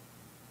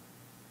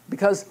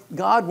 Because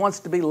God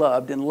wants to be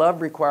loved, and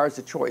love requires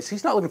a choice.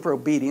 He's not looking for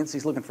obedience,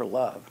 He's looking for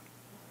love.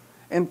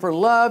 And for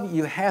love,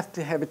 you have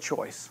to have a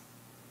choice.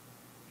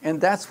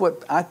 And that's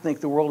what I think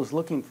the world is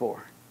looking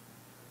for.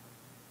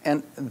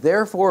 And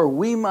therefore,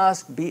 we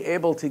must be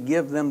able to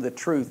give them the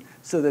truth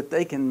so that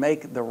they can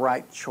make the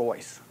right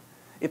choice.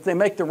 If they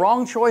make the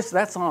wrong choice,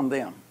 that's on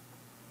them.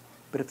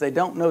 But if they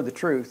don't know the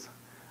truth,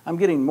 I'm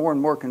getting more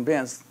and more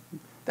convinced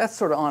that's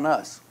sort of on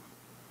us.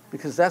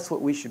 Because that's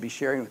what we should be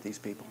sharing with these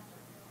people.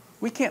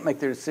 We can't make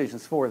their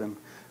decisions for them,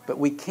 but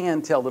we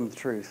can tell them the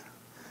truth.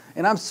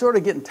 And I'm sort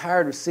of getting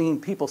tired of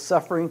seeing people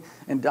suffering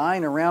and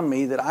dying around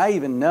me that I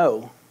even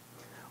know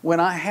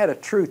when I had a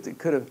truth that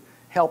could have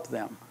helped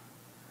them.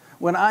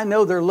 When I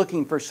know they're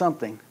looking for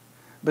something,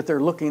 but they're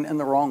looking in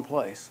the wrong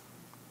place.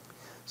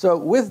 So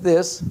with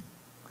this,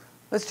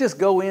 let's just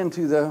go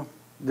into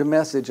the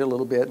message a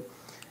little bit.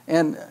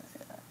 And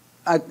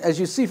as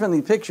you see from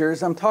the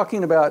pictures, I'm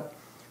talking about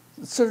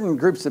certain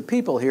groups of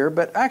people here,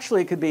 but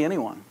actually it could be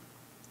anyone.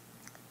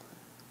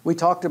 We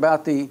talked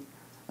about the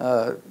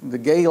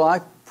gay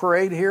life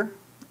parade here,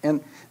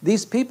 and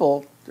these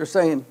people are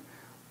saying,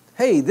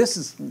 hey, this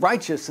is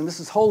righteous and this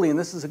is holy and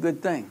this is a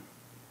good thing.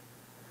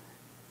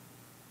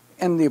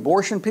 And the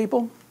abortion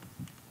people,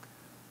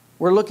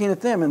 we're looking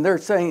at them and they're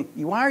saying,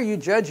 why are you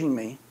judging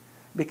me?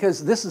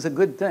 Because this is a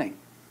good thing.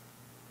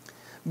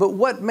 But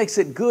what makes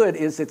it good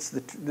is it's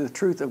the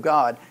truth of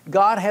God.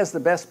 God has the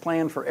best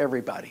plan for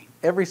everybody,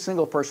 every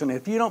single person.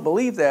 If you don't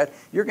believe that,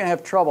 you're going to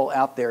have trouble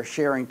out there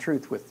sharing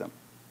truth with them.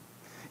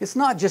 It's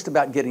not just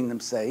about getting them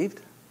saved.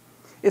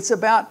 It's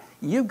about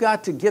you've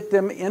got to get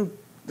them in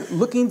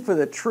looking for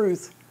the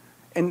truth,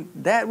 and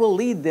that will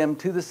lead them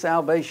to the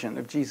salvation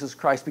of Jesus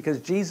Christ, because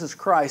Jesus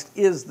Christ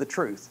is the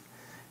truth.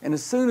 And the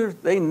sooner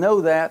they know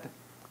that,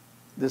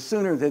 the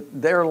sooner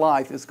that their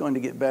life is going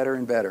to get better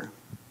and better.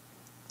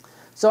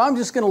 So I'm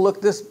just going to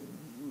look, this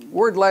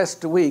word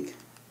last week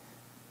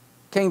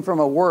came from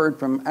a word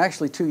from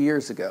actually 2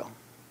 years ago.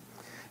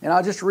 And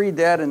I'll just read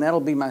that, and that'll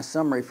be my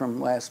summary from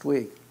last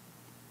week.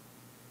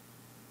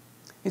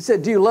 He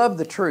said, do you love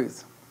the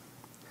truth?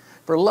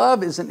 For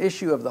love is an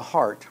issue of the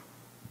heart.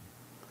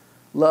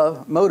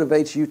 Love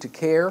motivates you to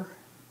care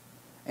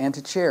and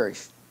to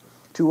cherish,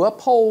 to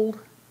uphold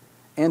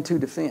and to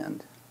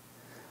defend.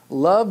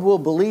 Love will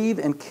believe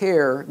and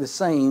care the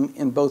same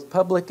in both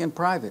public and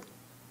private.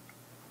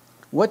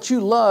 What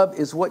you love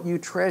is what you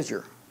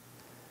treasure.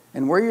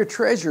 And where your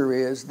treasure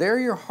is, there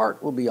your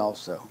heart will be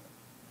also.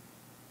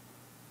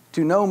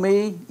 To know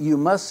me, you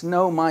must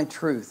know my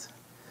truth.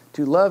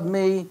 To love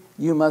me,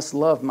 you must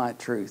love my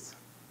truth.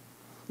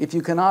 If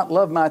you cannot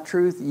love my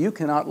truth, you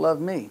cannot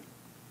love me.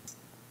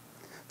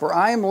 For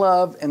I am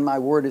love, and my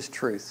word is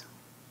truth.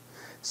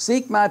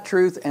 Seek my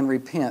truth and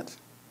repent,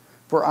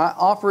 for I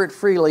offer it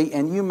freely,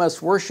 and you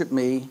must worship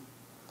me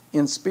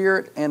in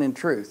spirit and in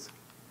truth.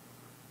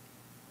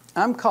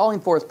 I'm calling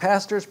forth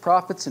pastors,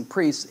 prophets, and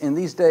priests in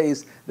these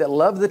days that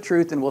love the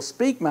truth and will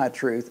speak my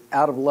truth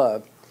out of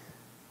love.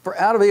 For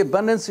out of the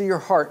abundance of your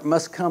heart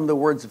must come the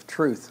words of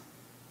truth.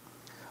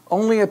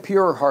 Only a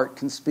pure heart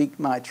can speak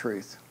my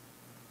truth,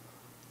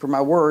 for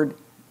my word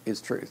is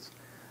truth.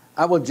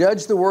 I will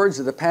judge the words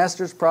of the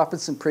pastors,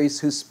 prophets, and priests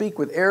who speak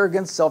with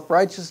arrogance,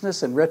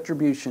 self-righteousness, and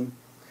retribution,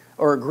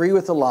 or agree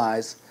with the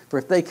lies. For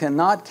if they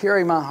cannot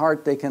carry my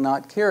heart, they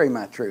cannot carry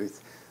my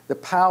truth. The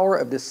power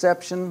of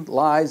deception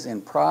lies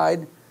in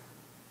pride,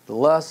 the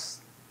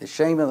lust, the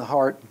shame of the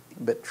heart,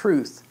 but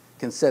truth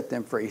can set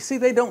them free. See,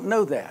 they don't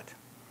know that.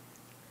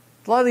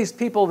 A lot of these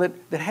people that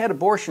had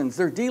abortions,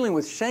 they're dealing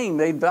with shame.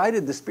 They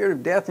invited the spirit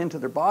of death into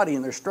their body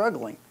and they're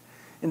struggling.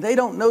 And they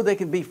don't know they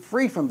can be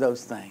free from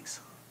those things.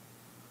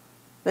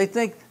 They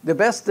think the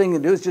best thing to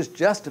do is just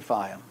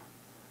justify them.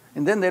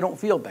 And then they don't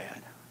feel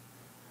bad.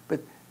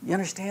 But you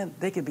understand,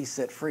 they can be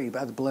set free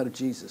by the blood of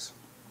Jesus.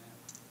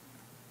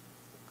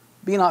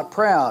 Be not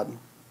proud,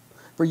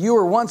 for you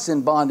were once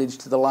in bondage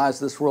to the lies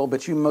of this world,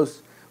 but you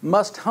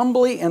must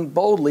humbly and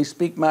boldly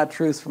speak my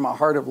truth from a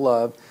heart of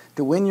love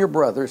to win your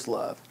brother's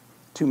love,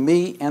 to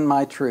me and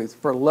my truth.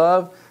 For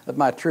love of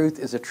my truth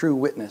is a true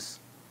witness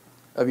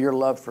of your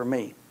love for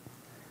me.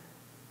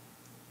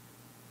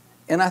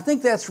 And I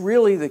think that's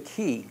really the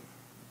key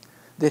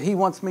that he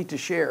wants me to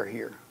share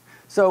here.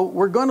 So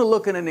we're going to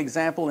look at an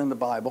example in the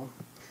Bible.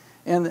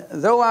 And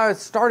though I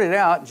started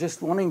out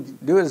just wanting to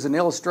do it as an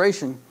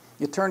illustration,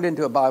 it turned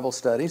into a Bible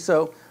study.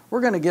 So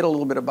we're going to get a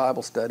little bit of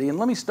Bible study. And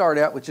let me start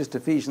out with just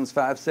Ephesians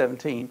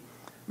 5:17,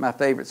 my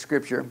favorite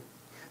scripture.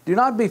 Do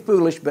not be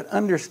foolish, but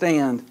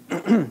understand,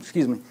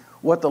 excuse me,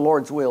 what the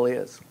Lord's will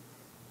is.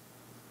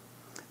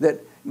 That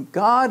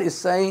God is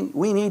saying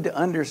we need to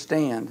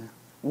understand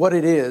what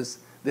it is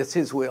that's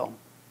His will.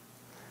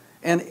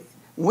 And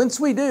once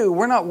we do,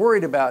 we're not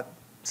worried about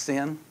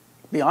sin,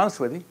 to be honest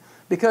with you,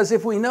 because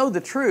if we know the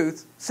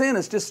truth, sin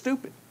is just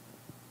stupid.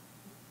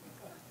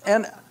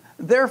 And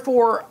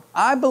therefore,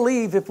 I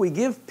believe if we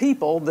give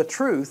people the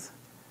truth,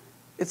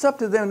 it's up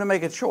to them to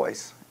make a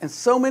choice. And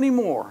so many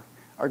more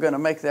are going to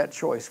make that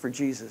choice for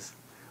Jesus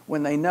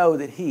when they know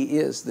that He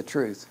is the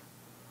truth.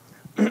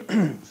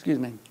 Excuse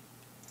me.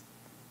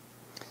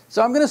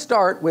 So I'm going to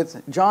start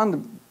with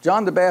John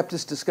the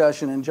Baptist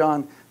discussion in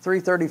John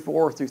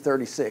 3:34 through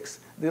 36,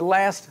 the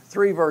last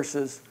 3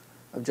 verses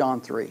of John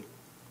 3.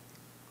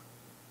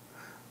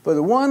 For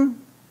the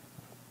one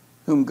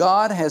whom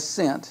God has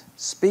sent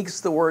speaks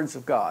the words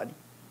of God.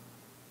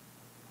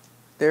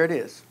 There it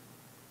is.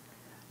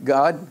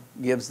 God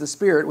gives the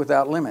Spirit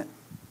without limit.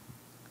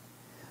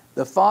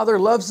 The Father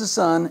loves the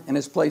Son and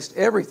has placed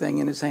everything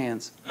in His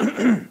hands.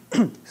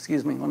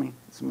 Excuse me, let me get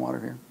some water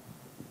here.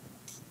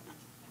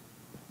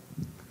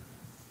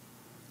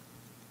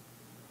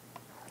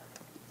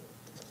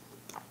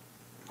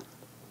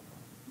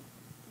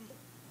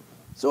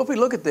 So if we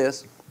look at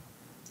this,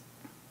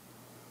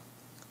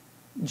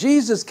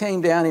 Jesus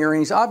came down here, and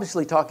He's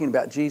obviously talking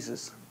about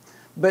Jesus.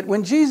 But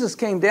when Jesus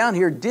came down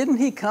here, didn't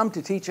He come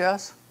to teach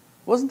us?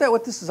 Wasn't that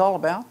what this is all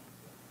about?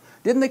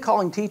 Didn't they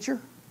call Him teacher?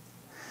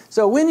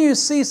 So when you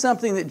see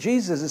something that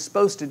Jesus is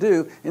supposed to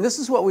do, and this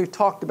is what we've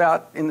talked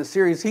about in the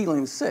series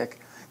Healing the Sick,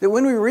 that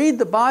when we read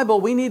the Bible,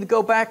 we need to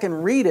go back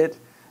and read it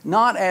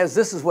not as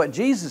this is what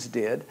Jesus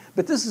did,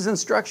 but this is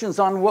instructions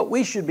on what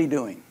we should be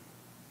doing.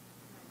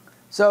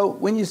 So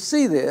when you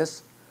see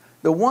this,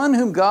 the one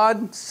whom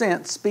God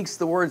sent speaks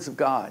the words of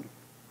God.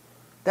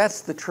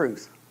 That's the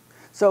truth.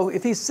 So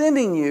if He's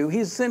sending you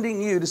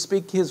to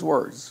speak His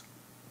words.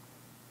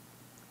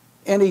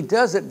 And He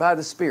does it by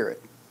the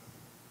Spirit.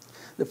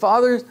 The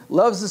Father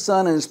loves the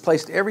Son and has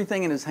placed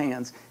everything in His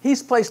hands.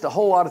 He's placed a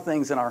whole lot of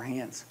things in our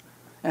hands.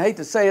 And I hate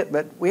to say it,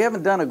 but we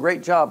haven't done a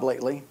great job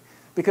lately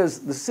because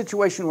the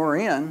situation we're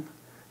in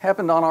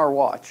happened on our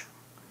watch.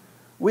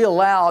 We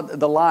allowed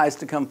the lies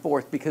to come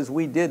forth because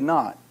we did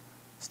not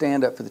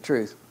stand up for the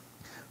truth.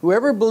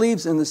 Whoever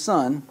believes in the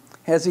Son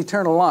has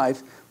eternal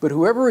life, but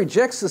whoever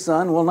rejects the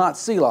Son will not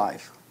see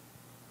life.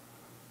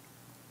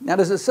 Now,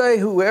 does it say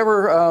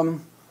whoever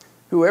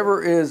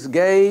is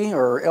gay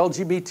or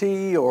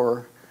LGBT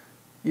or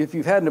if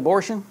you've had an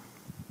abortion?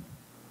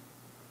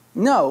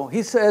 No,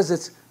 he says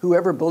it's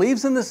whoever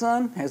believes in the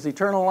Son has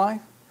eternal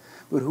life,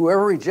 but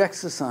whoever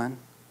rejects the Son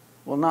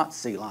will not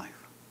see life.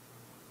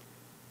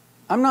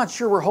 I'm not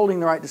sure we're holding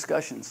the right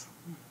discussions.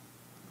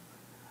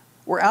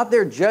 We're out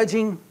there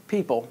judging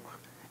people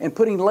and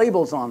putting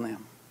labels on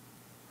them.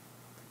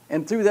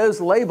 And through those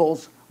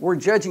labels, we're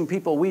judging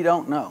people we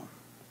don't know.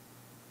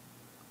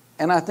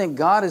 And I think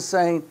God is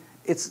saying,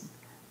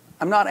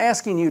 I'm not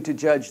asking you to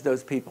judge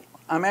those people.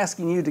 I'm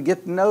asking you to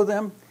get to know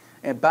them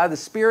and by the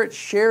Spirit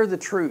share the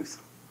truth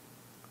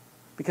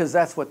because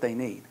that's what they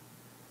need.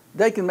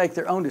 They can make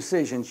their own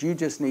decisions. You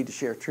just need to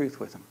share truth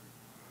with them.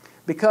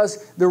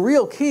 Because the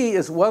real key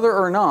is whether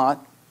or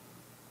not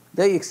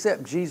they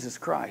accept Jesus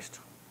Christ.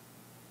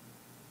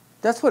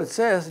 That's what it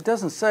says. It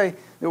doesn't say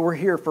that we're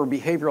here for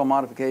behavioral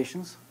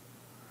modifications.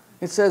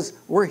 It says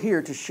we're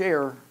here to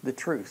share the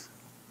truth.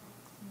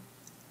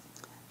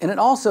 And it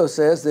also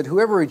says that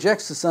whoever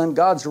rejects the Son,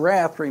 God's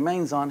wrath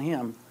remains on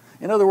him.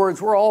 In other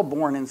words, we're all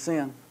born in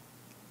sin.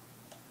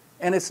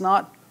 And it's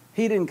not,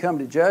 He didn't come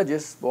to judge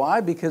us. Why?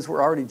 Because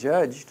we're already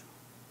judged.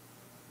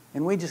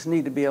 And we just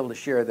need to be able to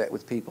share that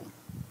with people.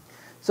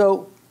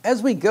 So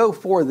as we go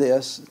for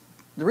this,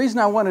 the reason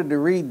I wanted to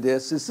read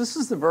this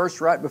is the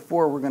verse right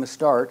before we're going to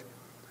start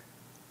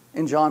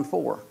in John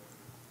 4.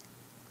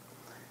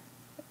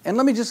 And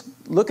let me just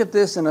look at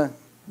this in a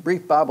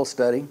brief Bible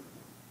study.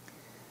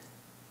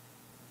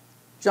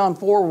 John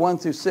 4, 1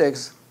 through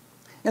 6.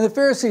 And the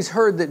Pharisees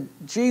heard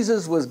that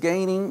Jesus was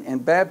gaining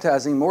and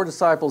baptizing more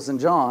disciples than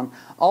John,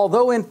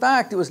 although in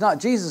fact it was not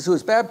Jesus who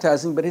was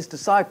baptizing, but his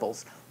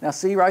disciples. Now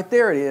see, right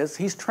there it is.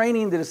 He's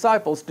training the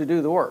disciples to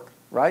do the work,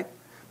 right?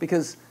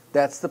 Because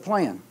that's the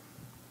plan.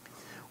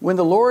 When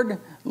the Lord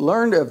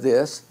learned of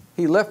this,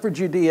 he left for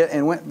Judea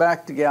and went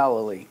back to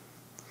Galilee.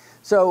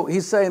 So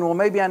he's saying, well,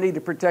 maybe I need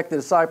to protect the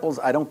disciples.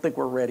 I don't think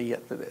we're ready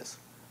yet for this.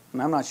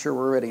 And I'm not sure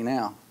we're ready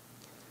now.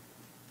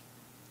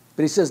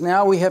 But he says,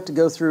 now we have to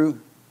go through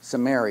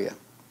Samaria.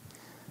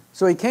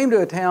 So he came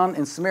to a town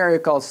in Samaria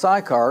called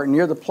Sychar,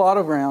 near the plot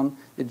of ground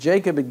that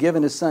Jacob had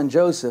given his son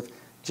Joseph.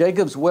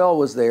 Jacob's well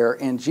was there,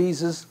 and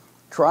Jesus,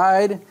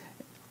 tired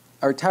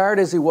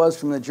as he was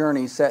from the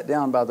journey, sat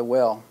down by the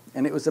well.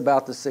 And it was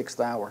about the 6th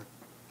hour.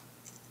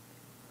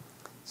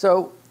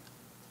 So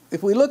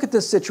if we look at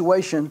this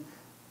situation,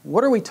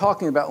 what are we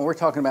talking about when we're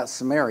talking about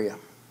Samaria?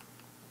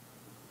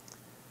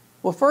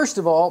 Well, first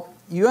of all,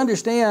 you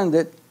understand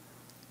that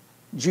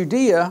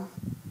Judea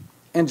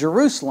and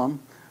Jerusalem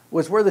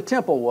was where the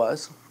temple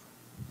was,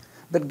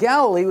 but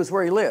Galilee was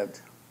where he lived.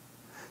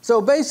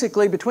 So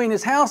basically, between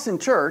his house and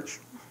church,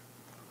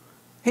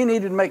 he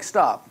needed to make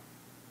stop.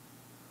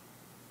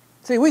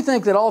 See, we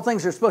think that all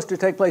things are supposed to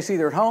take place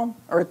either at home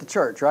or at the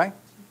church, right?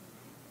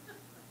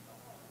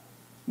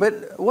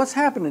 But what's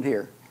happening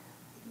here?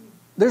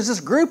 There's this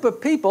group of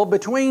people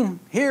between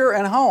here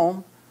and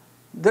home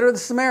that are the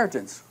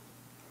Samaritans.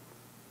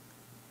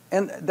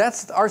 And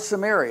that's our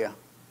Samaria.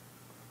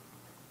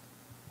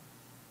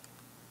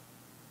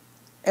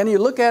 And you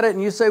look at it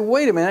and you say,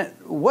 wait a minute,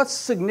 what's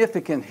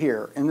significant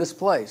here in this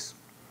place?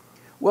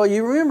 Well,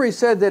 you remember he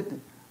said that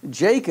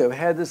Jacob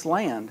had this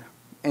land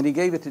and he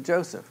gave it to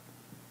Joseph.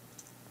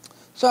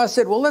 So I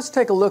said, well, let's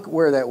take a look at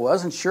where that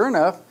was. And sure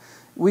enough,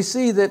 we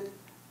see that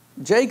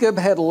Jacob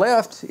had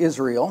left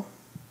Israel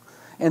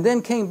and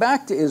then came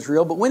back to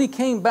Israel. But when he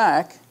came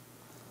back,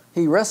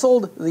 he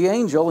wrestled the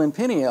angel in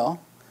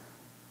Peniel.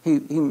 He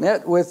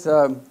met with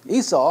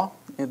Esau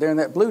there in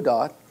that blue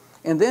dot.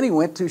 And then he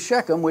went to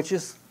Shechem, which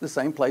is the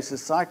same place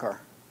as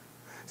Sychar.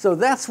 So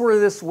that's where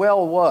this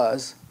well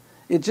was.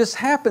 It just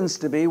happens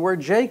to be where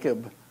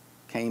Jacob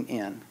came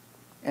in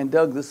and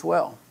dug this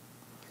well.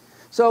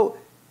 So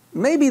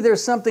maybe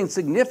there's something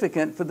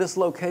significant for this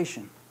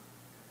location.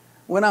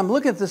 When I'm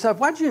looking at this up,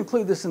 why'd you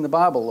include this in the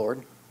Bible,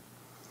 Lord?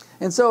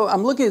 And so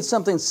I'm looking at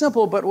something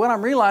simple, but what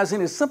I'm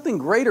realizing is something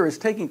greater is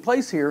taking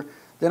place here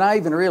than I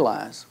even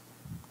realize.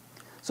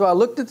 So I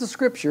looked at the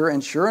scripture,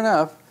 and sure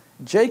enough,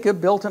 Jacob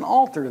built an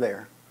altar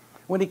there.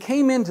 When he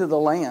came into the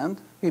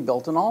land, he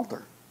built an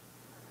altar.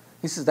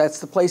 He says that's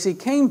the place he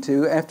came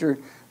to after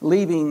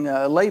leaving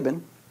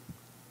Laban.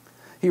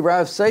 He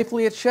arrived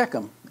safely at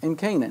Shechem in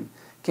Canaan,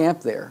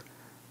 camped there.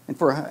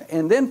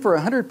 And then for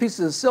 100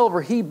 pieces of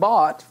silver, he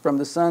bought from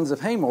the sons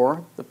of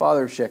Hamor, the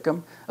father of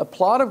Shechem, a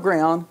plot of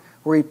ground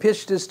where he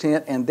pitched his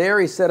tent, and there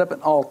he set up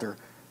an altar.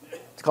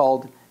 It's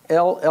called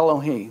El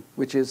Elohi,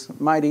 which is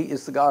mighty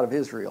is the God of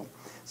Israel.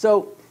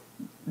 So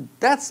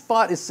that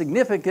spot is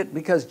significant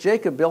because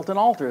Jacob built an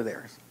altar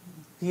there.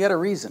 He had a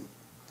reason.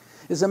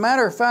 As a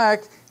matter of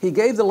fact, he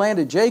gave the land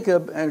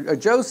to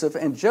Joseph,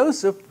 and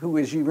Joseph, who,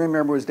 as you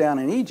remember, was down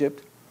in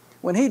Egypt,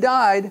 when he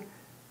died,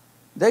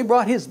 they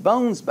brought his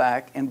bones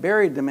back and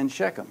buried them in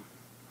Shechem.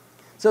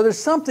 So there's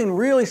something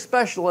really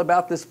special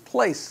about this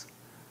place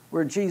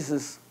where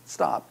Jesus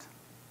stopped.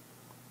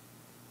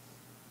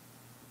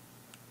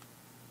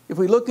 If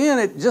we look in,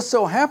 it just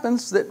so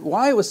happens that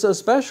why it was so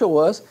special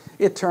was,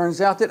 it turns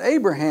out that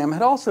Abraham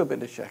had also been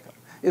to Shechem.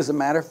 As a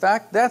matter of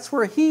fact, that's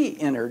where he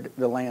entered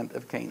the land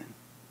of Canaan.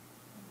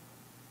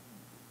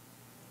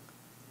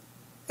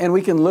 And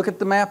we can look at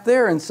the map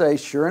there and say,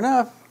 sure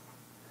enough,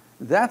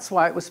 that's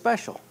why it was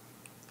special.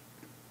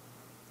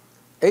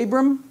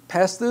 Abram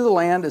passed through the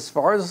land as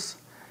far as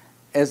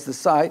the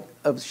site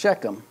of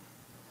Shechem,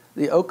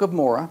 the oak of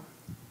Moreh.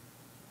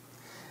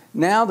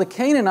 Now the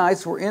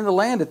Canaanites were in the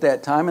land at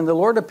that time, and the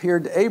Lord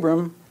appeared to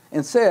Abram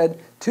and said,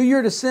 to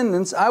your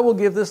descendants I will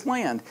give this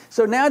land.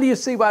 So now do you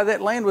see why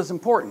that land was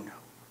important?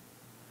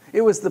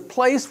 It was the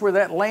place where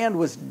that land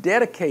was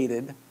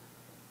dedicated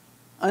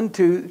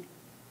unto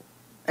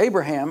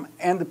Abraham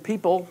and the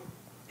people,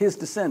 his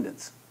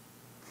descendants.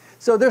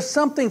 So there's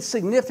something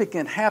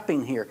significant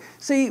happening here.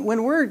 See,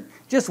 when we're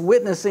just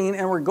witnessing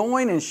and we're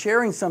going and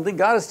sharing something,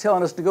 God is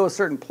telling us to go a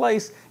certain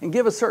place and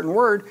give a certain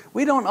word,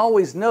 we don't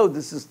always know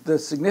this is the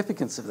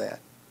significance of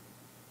that.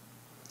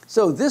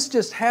 So this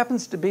just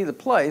happens to be the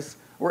place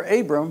where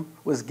Abram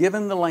was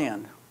given the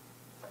land.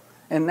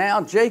 And now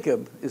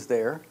Jacob is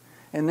there,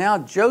 and now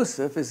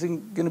Joseph is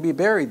going to be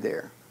buried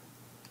there.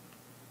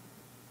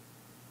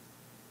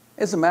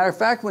 As a matter of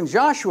fact, when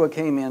Joshua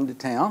came into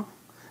town,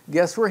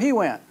 guess where he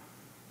went?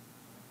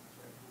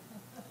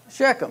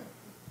 Shechem.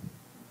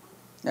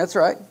 That's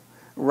right.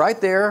 Right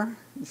there,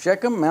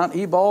 Shechem, Mount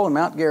Ebal, and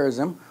Mount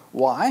Gerizim.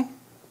 Why?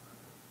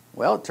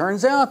 Well, it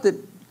turns out that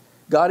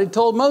God had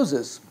told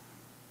Moses,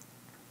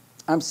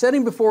 I'm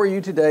setting before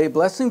you today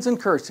blessings and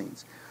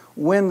cursings.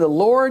 When the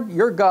Lord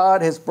your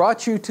God has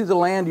brought you to the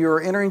land you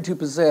are entering to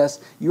possess,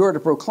 you are to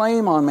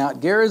proclaim on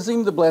Mount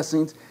Gerizim the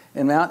blessings,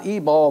 and Mount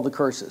Ebal the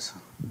curses.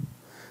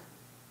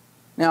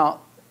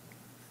 Now,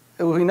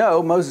 we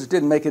know Moses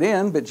didn't make it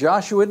in, but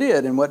Joshua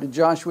did. And what did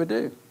Joshua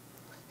do?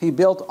 He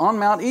built on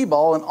Mount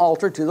Ebal an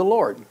altar to the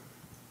Lord.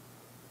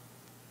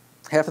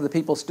 Half of the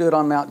people stood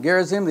on Mount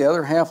Gerizim, the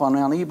other half on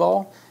Mount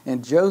Ebal.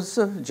 And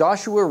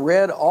Joshua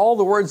read all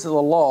the words of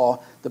the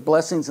law, the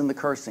blessings and the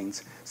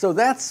cursings. So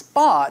that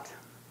spot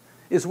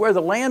is where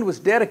the land was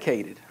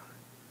dedicated.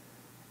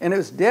 And it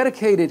was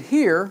dedicated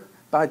here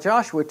by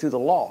Joshua to the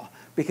law,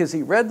 because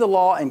he read the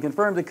law and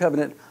confirmed the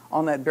covenant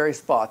on that very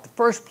spot. The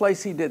first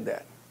place he did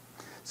that.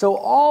 So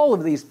all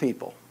of these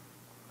people,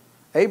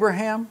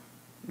 Abraham,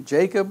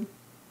 Jacob,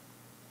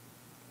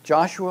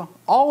 Joshua,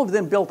 all of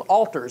them built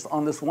altars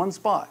on this one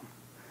spot.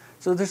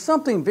 So there's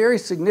something very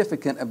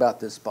significant about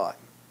this spot.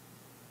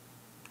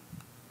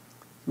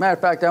 As a matter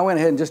of fact, I went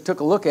ahead and just took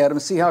a look at them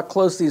and see how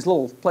close these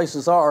little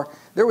places are.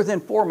 They're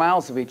within 4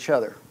 miles of each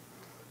other.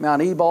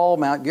 Mount Ebal,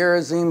 Mount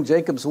Gerizim,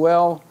 Jacob's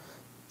Well,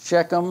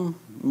 Shechem,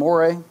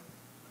 Moreh.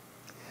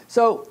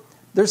 So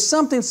there's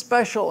something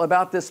special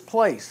about this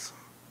place.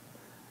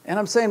 And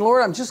I'm saying,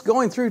 Lord, I'm just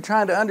going through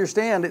trying to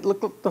understand. It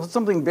looked like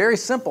something very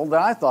simple that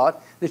I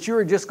thought that you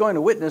were just going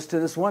to witness to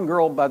this one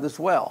girl by this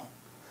well.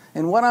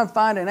 And what I'm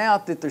finding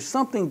out that there's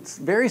something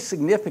very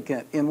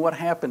significant in what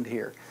happened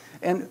here.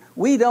 And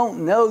we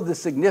don't know the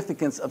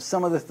significance of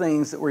some of the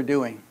things that we're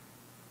doing.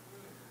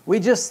 We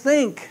just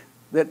think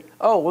that,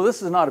 oh, well,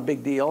 this is not a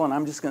big deal, and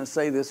I'm just going to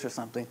say this or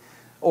something.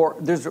 Or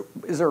is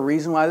there a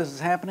reason why this is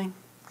happening?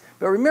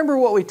 But remember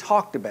what we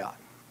talked about.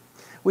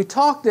 We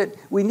talked that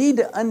we need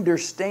to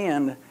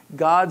understand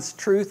God's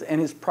truth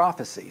and His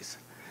prophecies,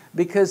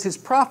 because His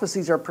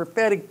prophecies are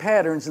prophetic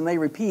patterns and they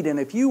repeat. And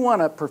if you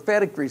want a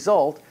prophetic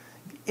result,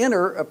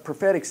 enter a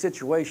prophetic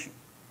situation.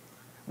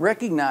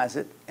 Recognize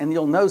it and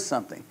you'll know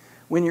something.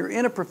 When you're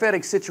in a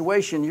prophetic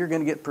situation, you're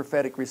going to get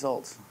prophetic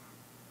results.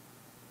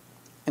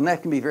 And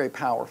that can be very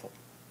powerful.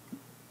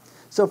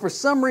 So for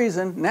some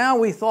reason, now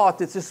we thought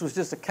that this was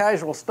just a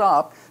casual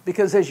stop,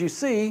 because as you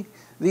see,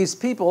 these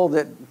people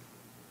that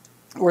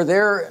were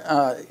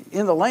there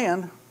in the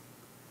land,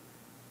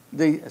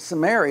 the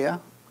Samaria,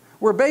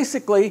 were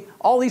basically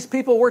all these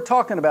people we're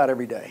talking about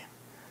every day.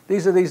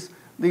 These are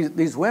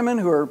these women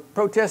who are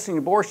protesting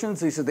abortions.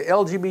 These are the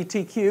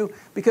LGBTQ.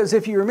 Because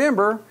if you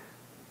remember,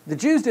 the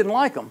Jews didn't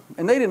like them,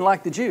 and they didn't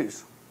like the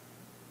Jews.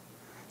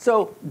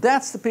 So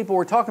that's the people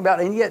we're talking about,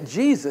 and yet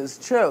Jesus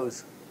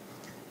chose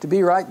to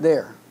be right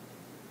there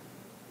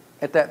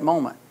at that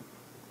moment.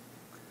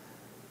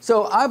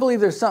 So I believe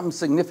there's something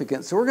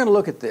significant. So we're going to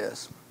look at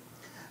this.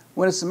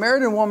 When a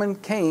Samaritan woman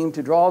came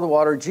to draw the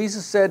water,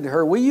 Jesus said to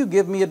her, "Will you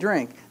give me a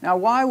drink?" Now,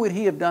 why would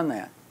He have done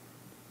that?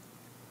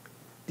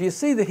 Do you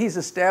see that He's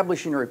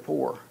establishing a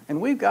rapport?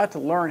 And we've got to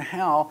learn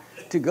how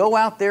to go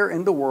out there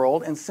in the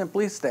world and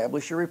simply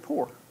establish a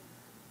rapport.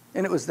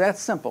 And it was that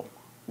simple.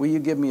 Will you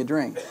give me a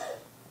drink?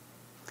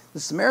 The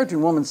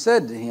Samaritan woman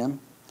said to him,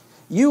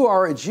 "You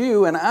are a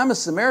Jew and I'm a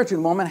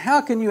Samaritan woman.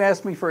 How can you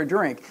ask me for a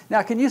drink?"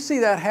 Now, can you see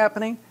that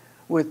happening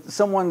with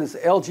someone that's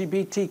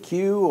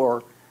LGBTQ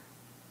or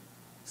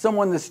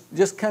someone that's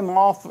just come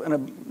off in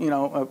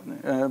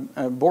an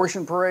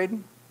abortion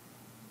parade?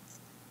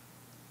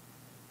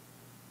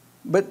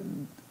 But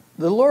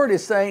the Lord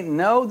is saying,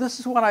 no, this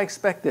is what I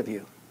expect of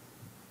you.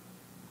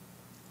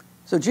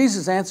 So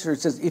Jesus answered,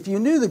 says, "If you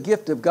knew the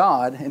gift of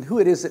God and who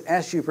it is that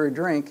asks you for a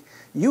drink,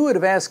 you would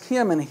have asked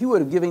Him and He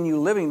would have given you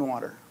living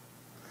water."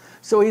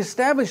 So He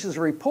establishes a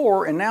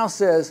rapport and now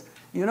says,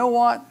 you know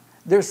what?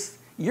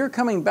 You're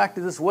coming back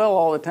to this well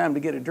all the time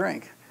to get a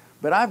drink,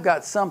 but I've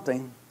got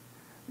something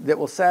that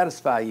will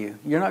satisfy you.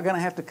 You're not going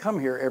to have to come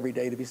here every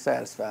day to be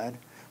satisfied,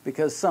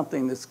 because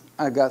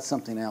I've got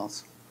something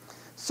else.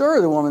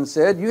 "Sir," the woman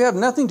said, "you have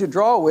nothing to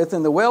draw with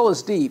and the well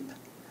is deep.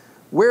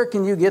 Where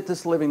can you get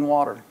this living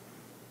water?"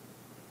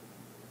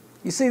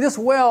 You see, this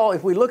well,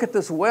 if we look at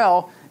this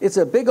well, it's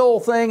a big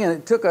old thing, and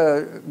it took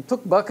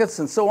buckets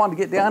and so on to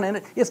get down in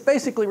it. It's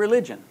basically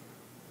religion.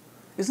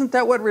 Isn't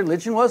that what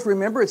religion was?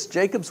 Remember, it's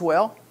Jacob's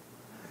well.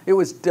 It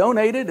was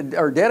donated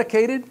or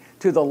dedicated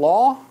to the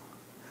law.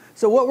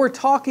 So what we're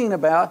talking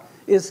about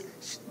is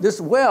this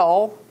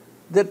well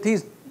that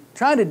he's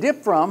trying to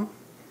dip from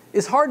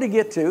is hard to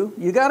get to.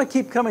 You got to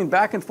keep coming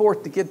back and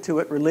forth to get to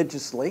it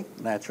religiously,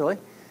 naturally.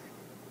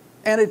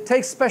 And it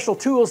takes special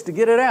tools to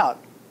get it out,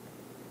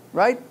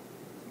 right?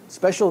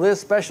 Special this,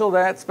 special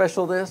that,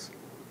 special this.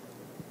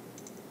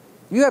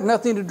 You have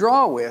nothing to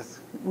draw with.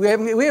 We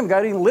haven't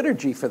got any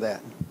liturgy for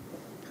that.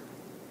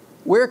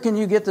 Where can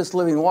you get this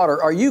living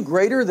water? Are you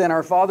greater than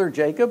our father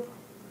Jacob?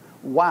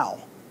 Wow.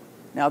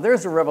 Now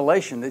there's a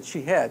revelation that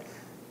she had.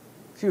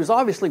 She was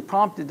obviously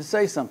prompted to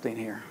say something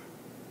here.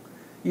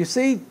 You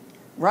see,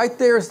 right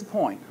there is the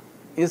point.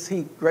 Is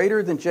he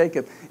greater than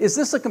Jacob? Is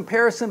this a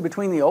comparison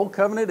between the Old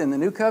Covenant and the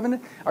New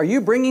Covenant? Are you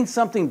bringing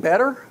something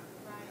better?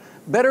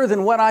 Better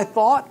than what I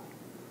thought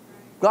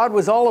God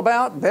was all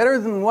about? Better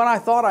than what I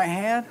thought I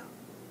had?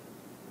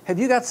 Have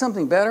you got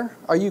something better?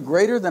 Are you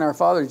greater than our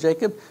father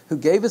Jacob, who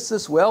gave us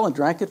this well and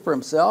drank it for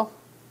himself?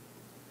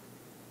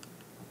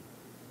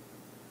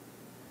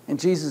 And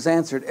Jesus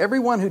answered,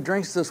 everyone who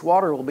drinks this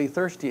water will be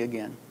thirsty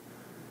again.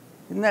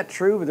 Isn't that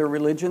true with the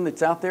religion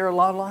that's out there a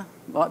lot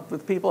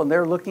with people? And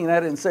they're looking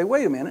at it and say,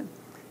 wait a minute,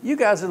 you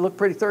guys look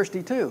pretty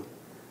thirsty too.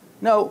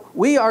 No,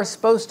 we are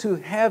supposed to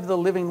have the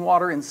living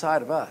water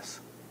inside of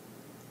us.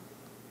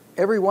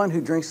 Everyone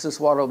who drinks this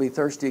water will be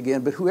thirsty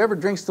again, but whoever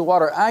drinks the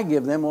water I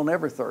give them will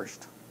never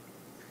thirst.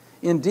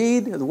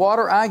 Indeed, the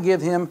water I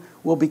give him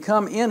will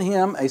become in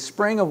him a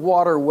spring of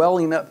water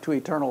welling up to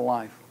eternal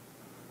life.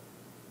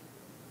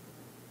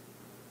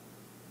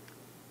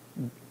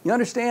 You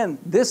understand,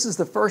 this is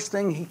the first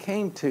thing he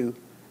came to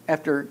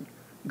after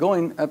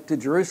going up to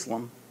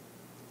Jerusalem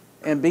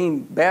and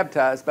being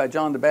baptized by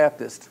John the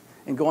Baptist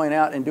and going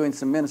out and doing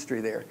some ministry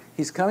there.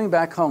 He's coming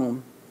back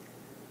home.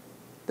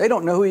 They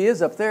don't know who he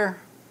is up there.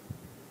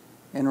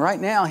 And right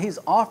now, he's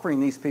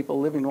offering these people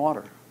living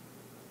water.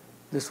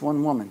 This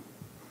one woman.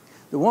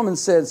 The woman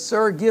said,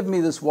 sir, give me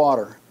this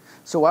water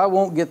so I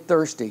won't get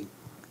thirsty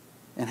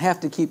and have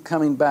to keep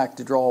coming back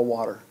to draw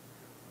water.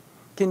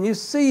 Can you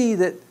see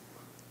that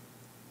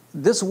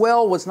this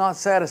well was not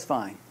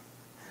satisfying?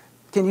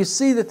 Can you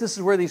see that this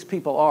is where these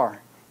people are?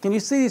 Can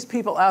you see these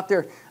people out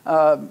there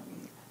trying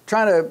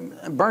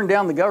to burn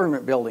down the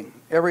government building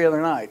every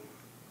other night?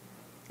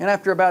 And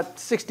after about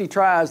 60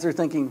 tries, they're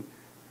thinking,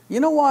 you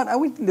know what?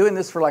 We've been doing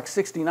this for like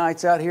 60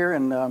 nights out here,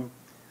 and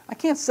I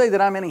can't say that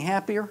I'm any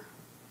happier.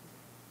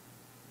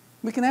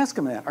 We can ask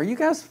them that. Are you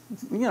guys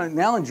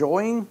now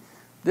enjoying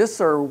this,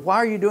 or why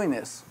are you doing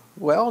this?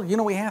 Well,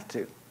 we have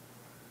to.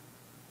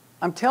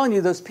 I'm telling you,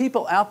 those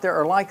people out there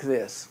are like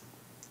this.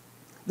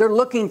 They're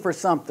looking for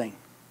something.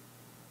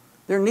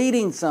 They're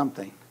needing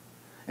something.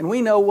 And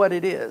we know what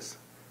it is.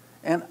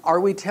 And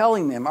are we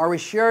telling them? Are we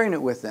sharing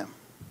it with them?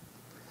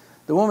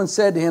 The woman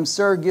said to him,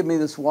 sir, give me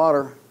this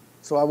water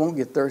so I won't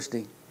get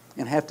thirsty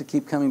and have to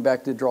keep coming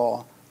back to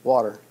draw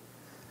water.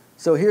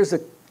 So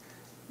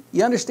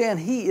you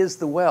understand, he is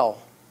the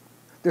well.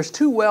 There's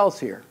two wells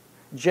here.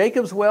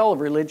 Jacob's well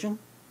of religion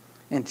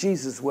and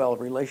Jesus' well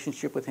of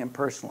relationship with him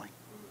personally.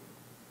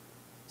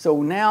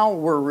 So now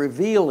we're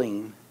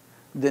revealing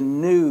the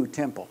new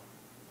temple.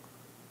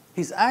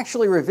 He's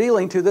actually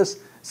revealing to this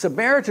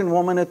Samaritan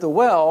woman at the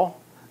well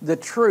the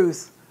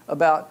truth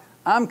about,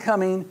 I'm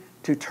coming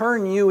to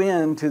turn you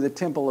into the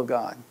temple of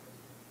God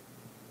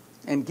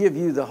and give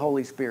you the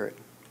Holy Spirit.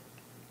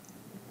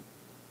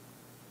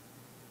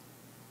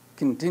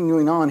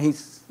 Continuing on,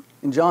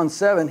 in John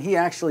 7, he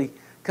actually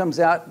comes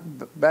out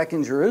back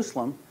in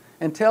Jerusalem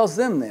and tells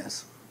them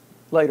this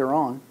later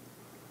on.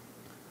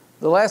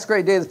 The last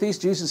great day of the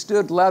feast, Jesus stood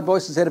with a loud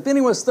voice and said, if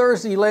anyone is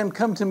thirsty, let him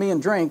come to me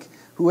and drink.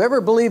 Whoever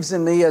believes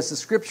in me, as the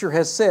scripture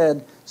has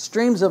said,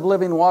 streams of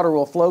living water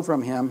will flow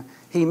from him.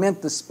 He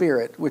meant the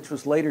Spirit, which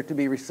was later to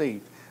be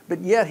received. But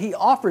yet he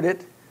offered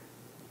it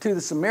to the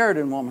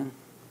Samaritan woman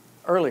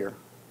earlier.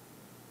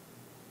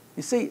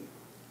 You see,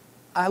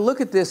 I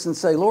look at this and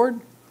say, Lord,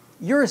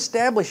 you're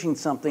establishing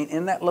something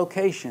in that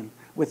location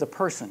with a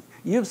person.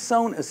 You've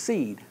sown a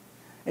seed,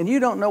 and you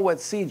don't know what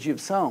seeds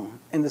you've sown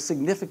and the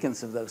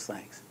significance of those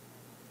things.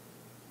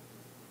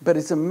 But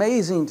it's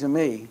amazing to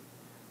me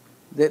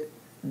that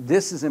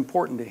this is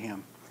important to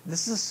him.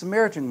 This is a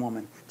Samaritan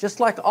woman, just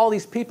like all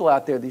these people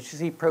out there that you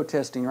see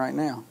protesting right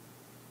now.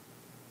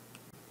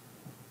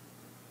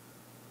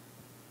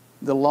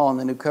 The law and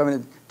the new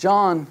covenant.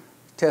 John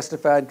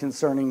testified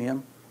concerning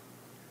him.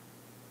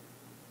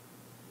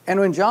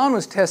 And when John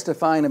was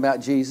testifying about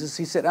Jesus,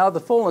 he said, out of the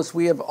fullness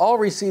we have all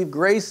received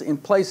grace in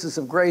places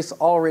of grace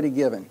already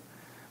given.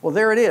 Well,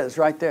 there it is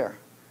right there.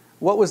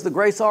 What was the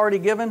grace already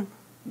given?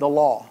 The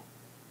law.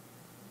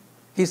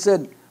 He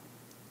said,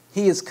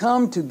 he has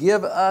come to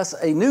give us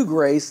a new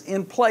grace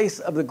in place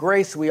of the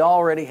grace we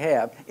already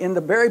have. In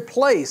the very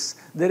place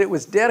that it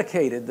was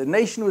dedicated, the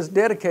nation was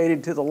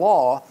dedicated to the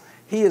law,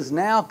 he has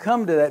now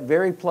come to that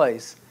very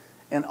place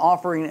and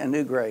offering a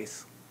new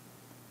grace.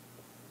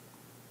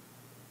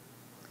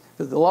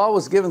 The law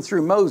was given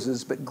through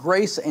Moses, but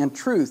grace and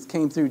truth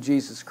came through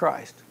Jesus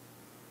Christ.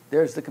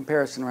 There's the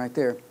comparison right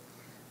there.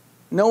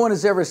 No one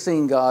has ever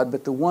seen God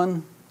but the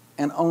one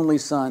and only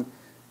Son,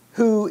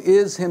 who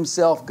is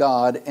himself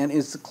God and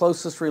is the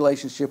closest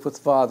relationship with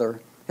the Father,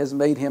 has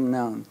made him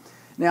known.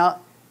 Now,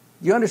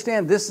 you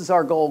understand this is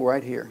our goal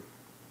right here.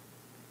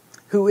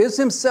 Who is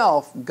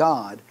himself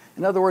God.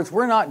 In other words,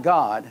 we're not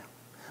God,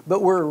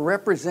 but we're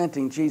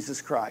representing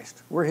Jesus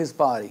Christ. We're his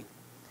body.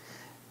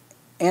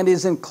 And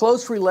is in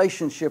close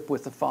relationship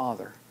with the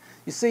Father.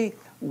 You see,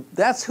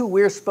 that's who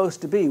we're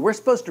supposed to be. We're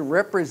supposed to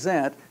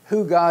represent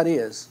who God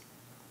is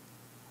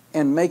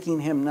and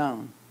making him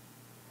known.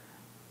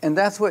 And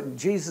that's what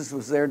Jesus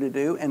was there to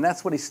do, and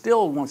that's what he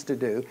still wants to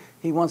do.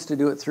 He wants to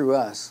do it through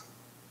us.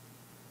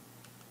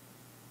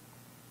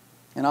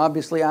 And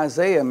obviously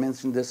Isaiah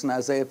mentioned this in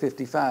Isaiah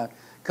 55.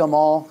 Come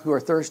all who are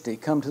thirsty,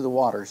 come to the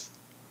waters.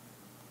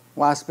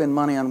 Why spend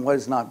money on what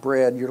is not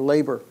bread, your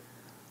labor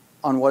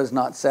on what is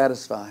not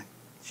satisfied?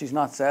 She's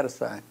not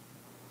satisfied.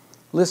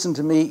 Listen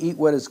to me, eat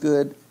what is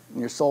good,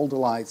 and your soul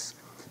delights.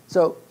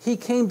 So he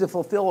came to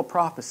fulfill a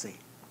prophecy.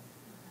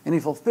 And he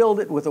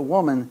fulfilled it with a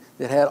woman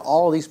that had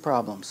all these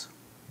problems.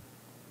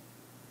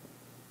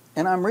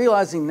 And I'm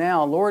realizing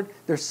now, Lord,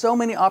 there's so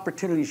many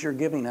opportunities you're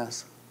giving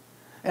us.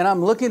 And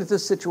I'm looking at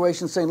this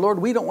situation saying, Lord,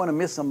 we don't want to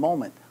miss a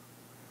moment.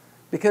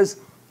 Because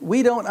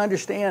we don't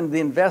understand the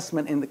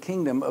investment in the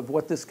kingdom of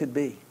what this could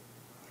be.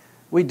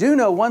 We do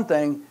know one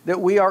thing, that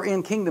we are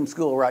in kingdom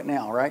school right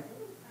now, right?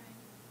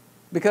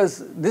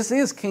 Because this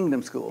is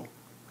kingdom school.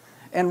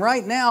 And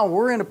right now,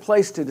 we're in a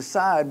place to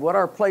decide what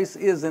our place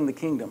is in the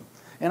kingdom.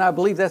 And I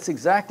believe that's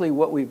exactly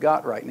what we've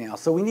got right now.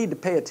 So we need to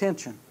pay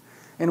attention.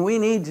 And we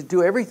need to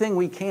do everything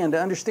we can to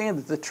understand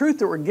that the truth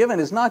that we're given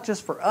is not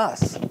just for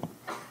us.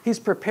 He's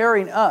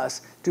preparing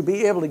us to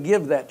be able to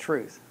give that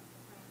truth.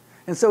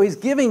 And so He's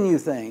giving you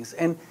things.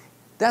 And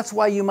that's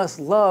why you must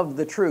love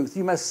the truth.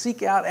 You must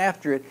seek out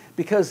after it,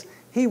 because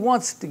He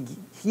wants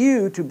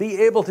you to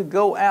be able to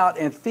go out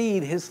and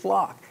feed His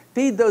flock.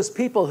 Feed those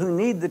people who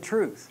need the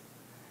truth.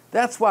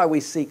 That's why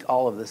we seek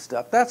all of this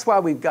stuff. That's why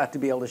we've got to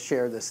be able to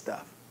share this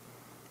stuff.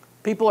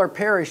 People are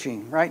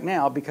perishing right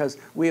now because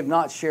we have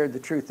not shared the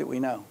truth that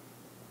we know.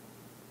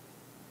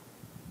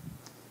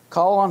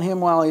 Call on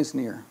Him while He is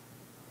near.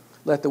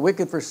 Let the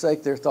wicked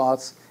forsake their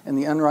thoughts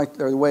and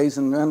their ways,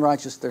 and the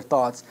unrighteous their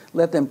thoughts.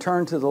 Let them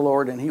turn to the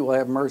Lord, and He will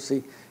have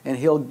mercy, and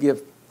He'll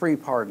give free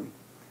pardon.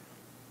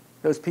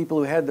 Those people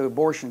who had the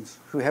abortions,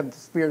 who have the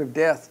spirit of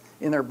death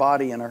in their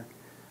body and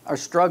are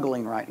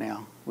struggling right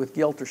now with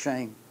guilt or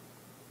shame,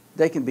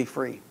 they can be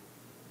free.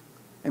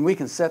 And we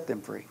can set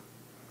them free.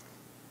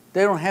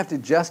 They don't have to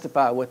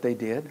justify what they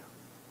did.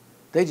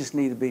 They just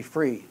need to be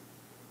free.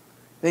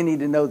 They need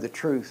to know the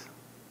truth.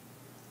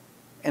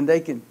 And they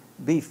can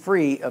be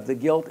free of the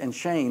guilt and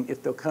shame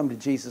if they'll come to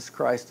Jesus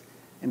Christ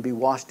and be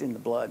washed in the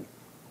blood.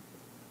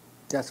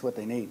 That's what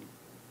they need.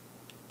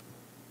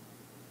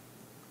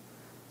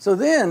 So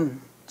then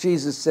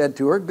Jesus said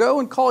to her, "Go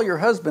and call your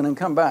husband and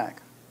come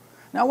back."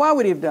 Now, why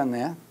would He have done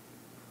that?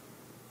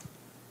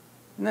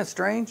 Isn't that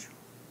strange?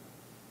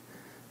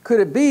 Could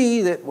it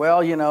be that,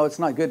 well, you know, it's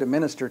not good to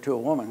minister to a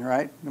woman,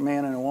 right? A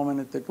man and a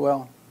woman,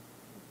 well.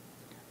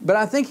 But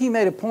I think He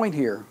made a point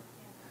here,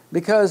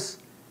 because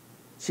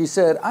she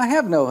said, "I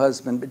have no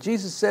husband." But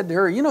Jesus said to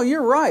her, "You know,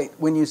 you're right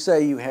when you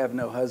say you have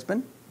no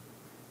husband.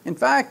 In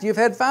fact, you've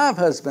had 5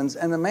 husbands,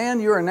 and the man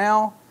you are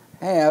now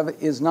have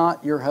is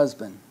not your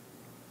husband."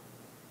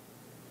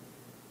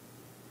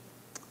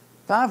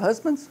 5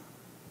 husbands?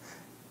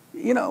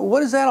 You know,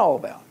 what is that all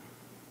about?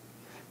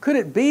 Could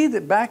it be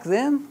that back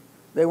then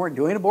they weren't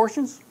doing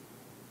abortions?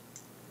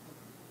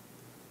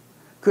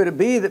 Could it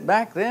be that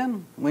back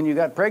then, when you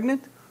got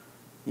pregnant,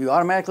 you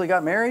automatically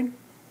got married?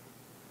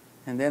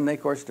 And then they,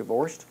 of course,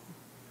 divorced?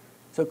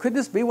 So could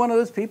this be one of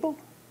those people?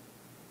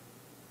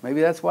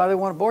 Maybe that's why they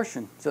want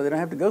abortion, so they don't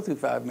have to go through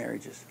 5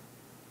 marriages.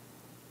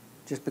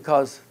 Just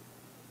because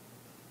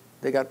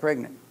they got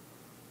pregnant.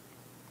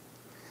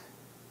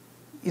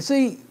 You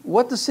see,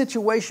 what the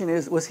situation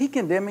is, was He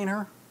condemning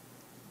her?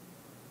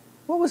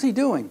 What was He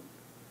doing?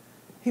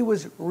 He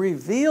was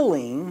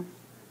revealing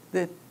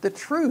the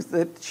truth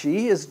that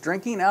she is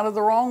drinking out of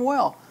the wrong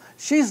well.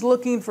 She's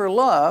looking for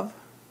love,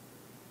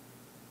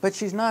 but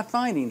she's not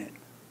finding it.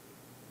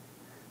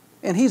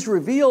 And He's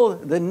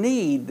revealed the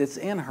need that's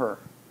in her.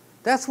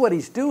 That's what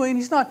He's doing.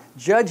 He's not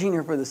judging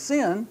her for the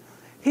sin.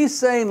 He's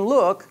saying,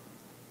 look,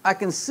 I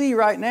can see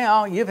right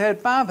now you've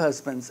had 5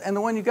 husbands, and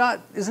the one you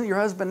got isn't your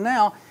husband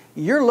now.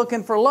 You're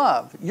looking for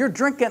love. You're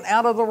drinking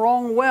out of the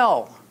wrong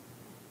well.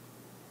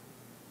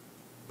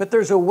 But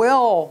there's a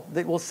well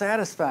that will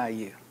satisfy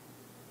you.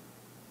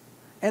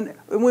 And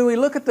when we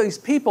look at these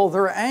people,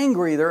 they're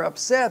angry, they're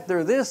upset,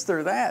 they're this,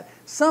 they're that.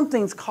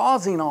 Something's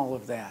causing all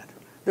of that.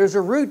 There's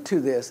a root to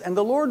this, and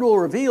the Lord will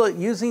reveal it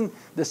using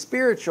the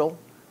spiritual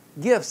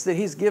gifts that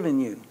He's given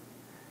you.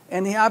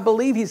 And I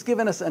believe He's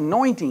given us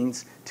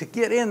anointings to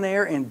get in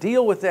there and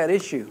deal with that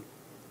issue.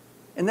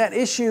 And that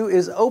issue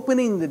is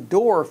opening the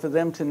door for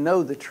them to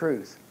know the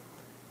truth.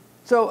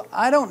 So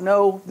I don't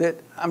know that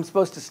I'm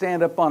supposed to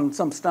stand up on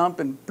some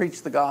stump and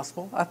preach the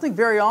gospel. I think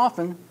very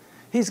often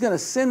He's going to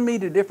send me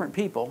to different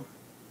people.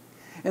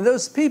 And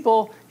those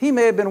people He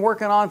may have been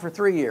working on for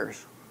 3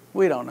 years.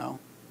 We don't know.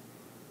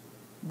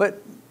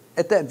 But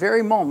at that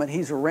very moment,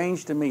 He's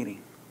arranged a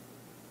meeting.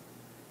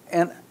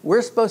 And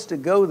we're supposed to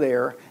go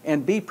there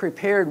and be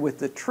prepared with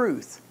the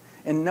truth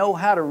and know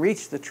how to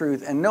reach the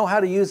truth and know how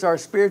to use our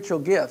spiritual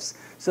gifts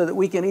so that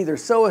we can either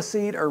sow a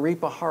seed or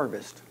reap a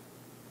harvest.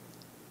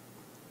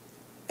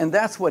 And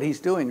that's what He's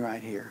doing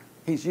right here.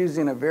 He's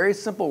using a very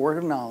simple word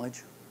of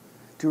knowledge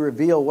to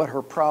reveal what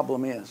her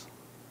problem is.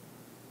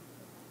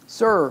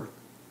 "Sir,"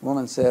 the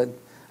woman said,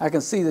 "I can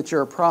see that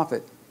you're a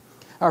prophet.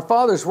 Our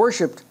fathers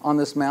worshipped on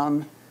this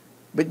mountain,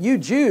 but you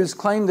Jews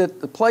claim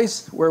that the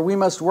place where we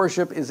must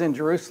worship is in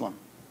Jerusalem."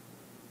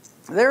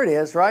 There it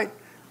is, right?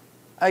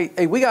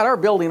 Hey, we got our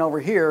building over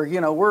here. You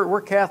know,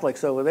 we're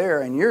Catholics over there,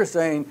 and you're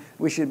saying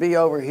we should be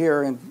over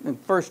here in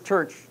First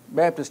Church,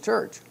 Baptist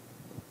Church.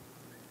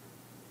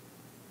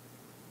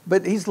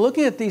 But He's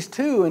looking at these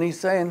two, and He's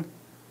saying,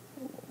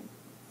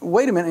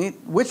 wait a minute,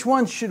 which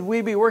one should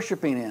we be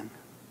worshiping in?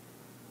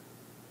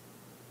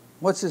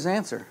 What's His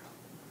answer?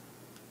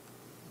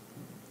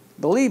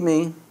 "Believe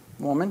me,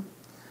 woman,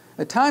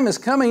 A time is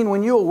coming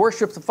when you will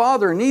worship the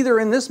Father neither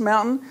in this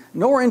mountain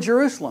nor in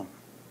Jerusalem.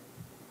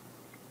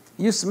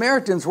 You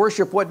Samaritans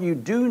worship what you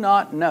do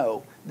not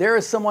know. There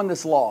is someone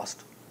that's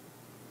lost.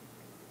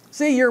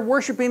 See, you're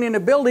worshiping in a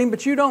building,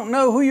 but you don't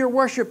know who you're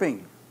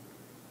worshiping.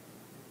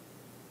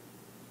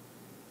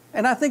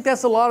 And I think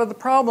that's a lot of the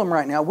problem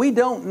right now. We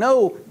don't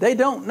know, they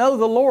don't know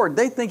the Lord.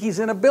 They think He's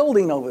in a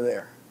building over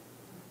there.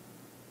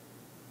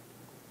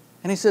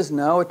 And He says,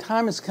 no, a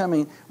time is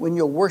coming when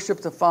you'll worship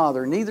the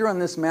Father, neither on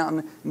this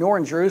mountain nor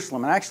in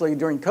Jerusalem. And actually,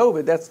 during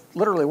COVID, that's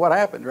literally what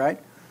happened, right?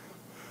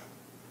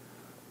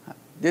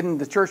 Didn't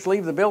the church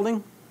leave the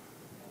building?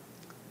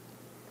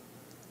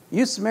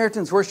 You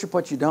Samaritans worship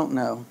what you don't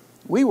know.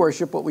 We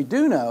worship what we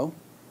do know.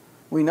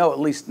 We know, at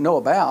least know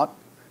about,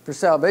 for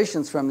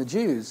salvation's from the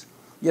Jews.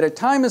 Yet a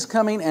time is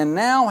coming, and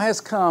now has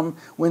come,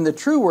 when the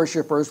true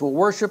worshipers will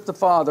worship the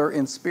Father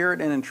in spirit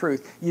and in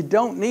truth. You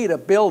don't need a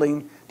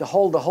building to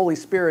hold the Holy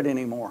Spirit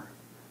anymore.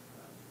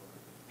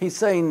 He's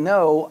saying,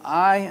 no,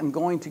 I am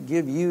going to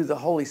give you the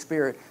Holy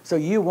Spirit, so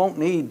you won't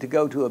need to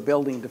go to a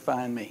building to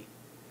find me.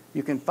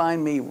 You can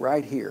find me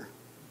right here.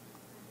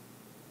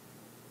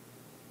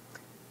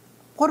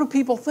 What do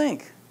people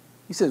think?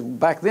 He says,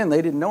 back then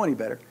they didn't know any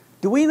better.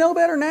 Do we know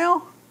better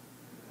now?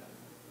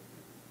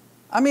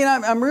 I mean,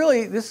 I'm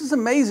really, this is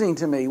amazing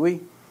to me.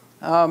 We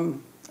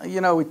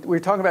were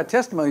talking about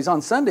testimonies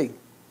on Sunday.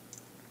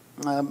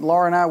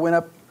 Laura and I went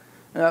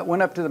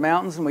up to the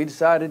mountains, and we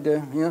decided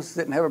to,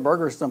 sit and have a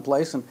burger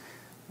someplace. And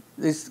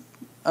these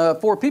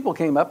 4 people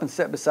came up and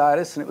sat beside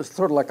us, and it was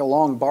sort of like a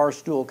long bar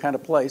stool kind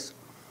of place.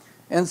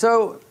 And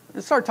so I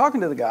started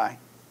talking to the guy.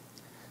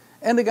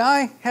 And the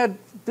guy had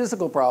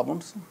physical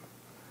problems.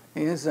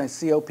 He has a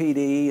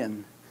COPD,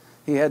 and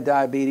he had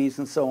diabetes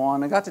and so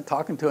on. I got to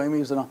talking to him. He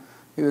was a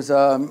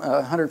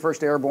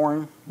 101st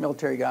Airborne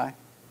military guy,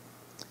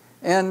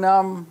 and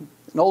an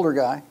older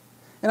guy.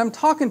 And I'm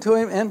talking to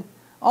him, and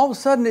all of a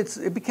sudden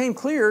it became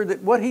clear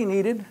that what he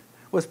needed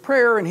was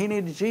prayer, and he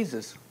needed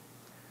Jesus.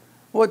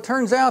 Well, it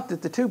turns out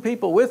that the 2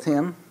 people with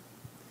him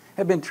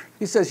had been,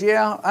 he says,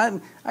 yeah,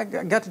 I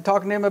got to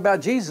talking to him about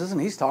Jesus, and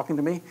he's talking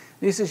to me. And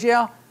he says,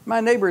 yeah, my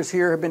neighbors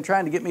here have been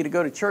trying to get me to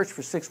go to church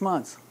for 6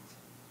 months.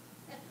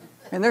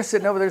 And they're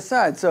sitting over their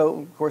side.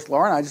 So, of course,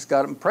 Laura and I just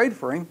got up and prayed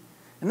for him.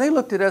 And they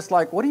looked at us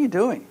like, what are you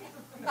doing?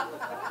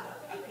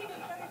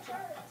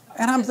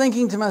 And I'm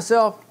thinking to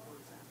myself,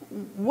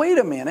 wait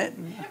a minute.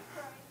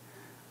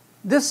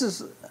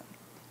 There's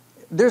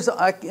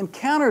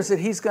encounters that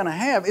He's going to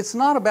have. It's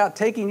not about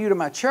taking you to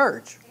my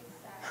church.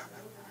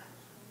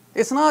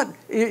 It's not,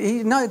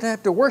 you not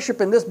have to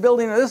worship in this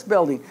building or this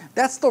building.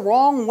 That's the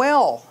wrong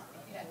well.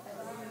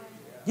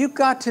 You've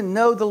got to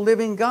know the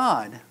living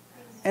God.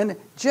 And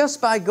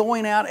just by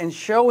going out and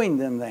showing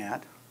them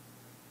that,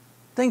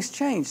 things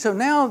change. So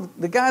now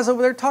the guy's over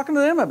there talking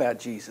to them about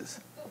Jesus.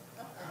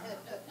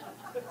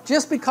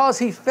 Just because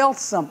he felt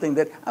something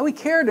that we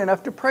cared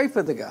enough to pray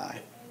for the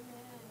guy.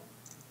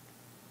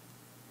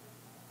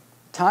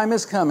 Time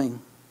is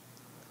coming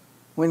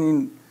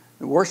when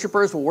the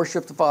worshipers will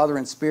worship the Father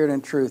in spirit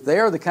and truth. They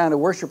are the kind of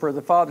worshiper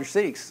the Father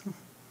seeks.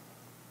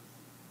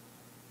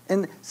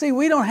 And see,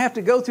 we don't have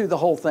to go through the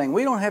whole thing.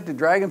 We don't have to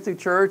drag them through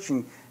church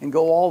and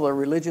go all the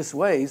religious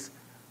ways.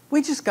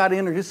 We just got to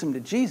introduce them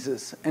to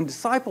Jesus and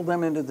disciple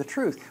them into the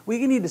truth.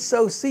 We need to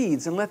sow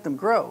seeds and let them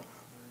grow.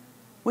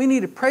 We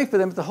need to pray for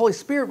them that the Holy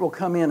Spirit will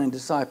come in and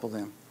disciple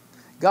them.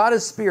 God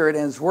is spirit,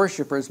 and His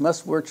worshipers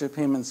must worship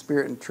Him in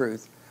spirit and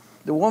truth.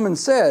 The woman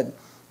said,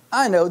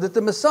 I know that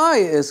the Messiah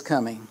is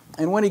coming,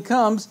 and when He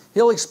comes,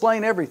 He'll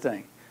explain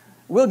everything.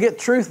 We'll get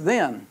truth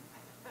then.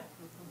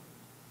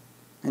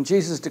 And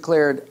Jesus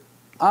declared,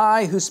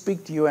 I who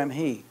speak to you am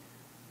He.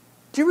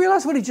 Do you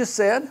realize what He just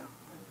said?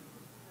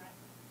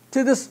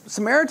 To this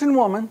Samaritan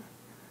woman,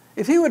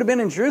 if He would have been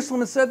in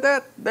Jerusalem and said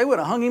that, they would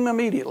have hung Him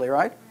immediately,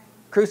 right?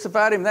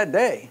 Crucified Him that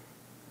day.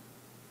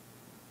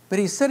 But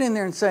He's sitting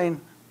there and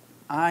saying,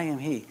 I am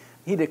He.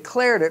 He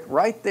declared it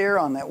right there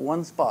on that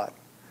one spot.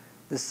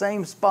 The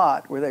same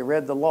spot where they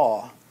read the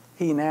law.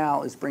 He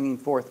now is bringing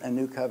forth a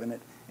new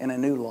covenant and a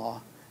new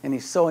law. And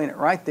He's sowing it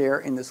right there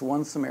in this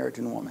one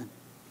Samaritan woman.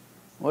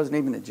 Wasn't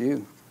even a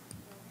Jew.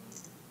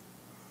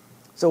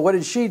 So what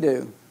did she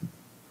do?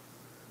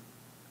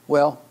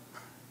 Well,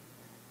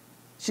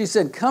 she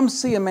said, come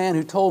see a man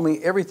who told me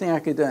everything I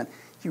could have done.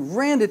 She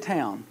ran to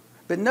town.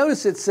 But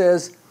notice it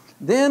says,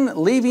 then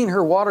leaving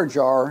her water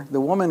jar, the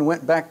woman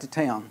went back to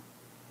town.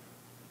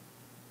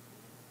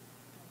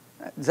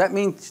 Does that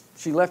mean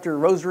she left her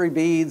rosary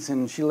beads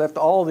and she left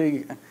all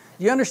the...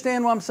 You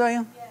understand what I'm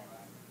saying? Yes.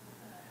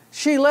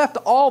 She left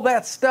all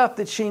that stuff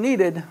that she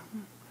needed,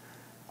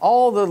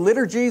 all the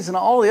liturgies and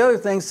all the other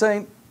things,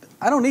 saying,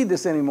 I don't need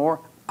this anymore.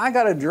 I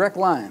got a direct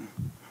line.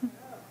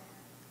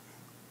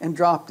 And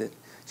dropped it.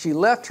 She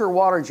left her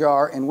water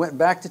jar and went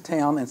back to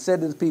town and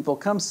said to the people,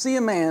 come see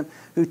a man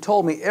who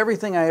told me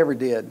everything I ever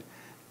did.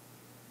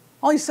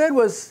 All he said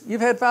was,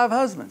 you've had 5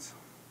 husbands.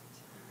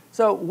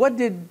 So what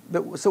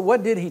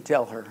did he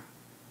tell her?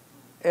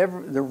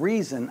 The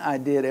reason I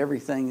did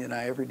everything that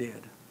I ever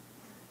did.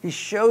 He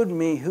showed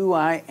me who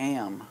I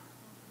am.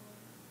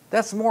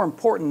 That's more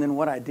important than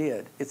what I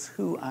did. It's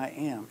who I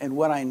am and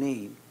what I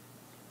need.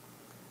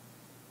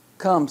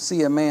 Come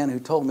see a man who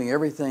told me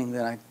everything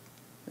that I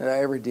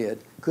ever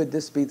did. Could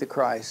this be the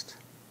Christ?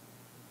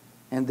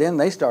 And then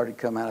they started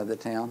to come out of the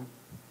town.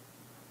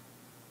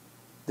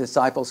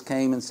 Disciples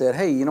came and said,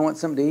 hey, you don't want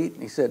something to eat?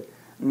 And he said,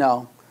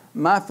 no,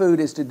 my food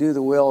is to do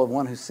the will of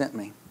one who sent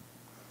me.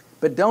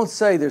 But don't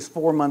say there's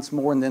 4 months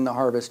more and then the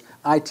harvest.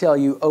 I tell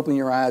you, open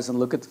your eyes and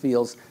look at the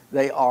fields.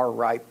 They are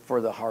ripe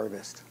for the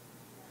harvest.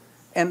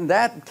 And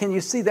that, can you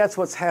see that's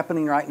what's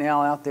happening right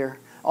now out there?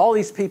 All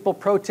these people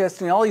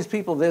protesting, all these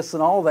people this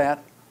and all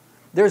that.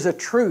 There's a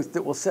truth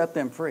that will set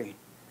them free.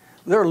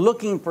 They're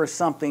looking for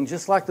something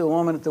just like the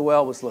woman at the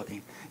well was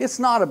looking. It's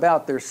not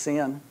about their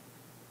sin.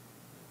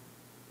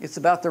 It's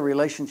about their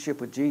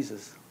relationship with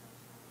Jesus.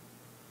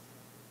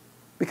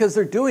 Because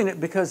they're doing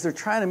it because they're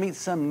trying to meet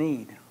some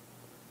need.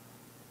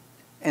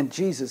 And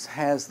Jesus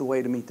has the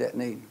way to meet that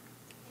need.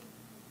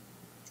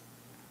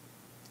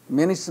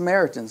 Many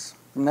Samaritans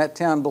from that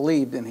town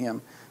believed in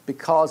him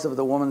because of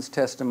the woman's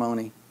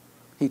testimony.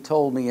 He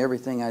told me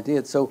everything I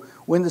did. So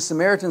when the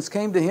Samaritans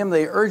came to him,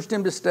 they urged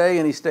him to stay,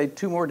 and he stayed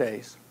 2 more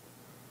days.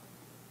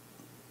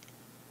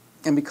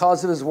 And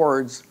because of his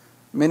words,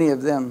 many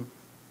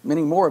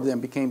more of them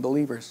became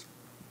believers.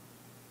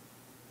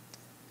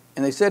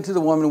 And they said to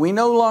the woman, we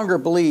no longer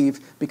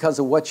believe because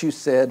of what you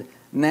said.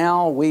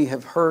 Now we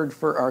have heard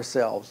for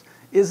ourselves.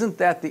 Isn't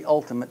that the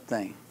ultimate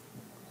thing?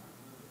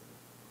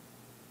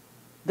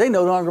 They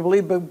no longer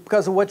believe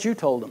because of what you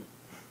told them.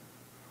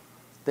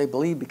 They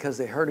believe because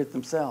they heard it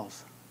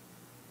themselves.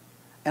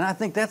 And I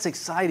think that's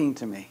exciting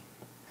to me.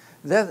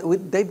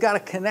 They've got a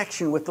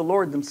connection with the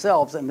Lord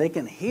themselves, and they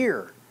can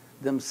hear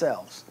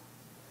themselves.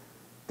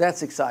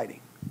 That's exciting.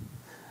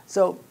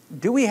 So,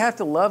 do we have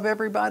to love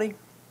everybody?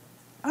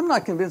 I'm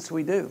not convinced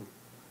we do.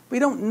 We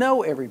don't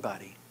know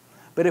everybody.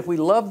 But if we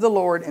love the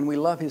Lord and we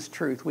love His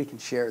truth, we can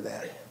share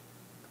that.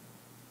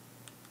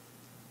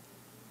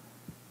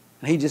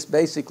 And He just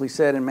basically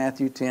said in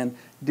Matthew 10,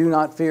 do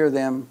not fear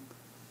them,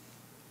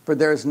 for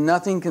there is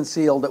nothing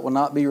concealed that will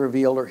not be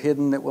revealed, or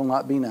hidden that will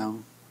not be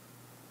known.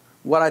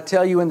 What I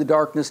tell you in the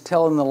darkness,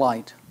 tell in the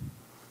light.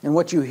 And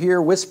what you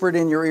hear whispered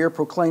in your ear,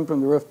 proclaim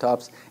from the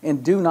rooftops.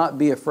 And do not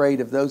be afraid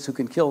of those who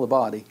can kill the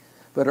body,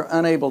 but are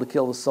unable to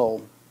kill the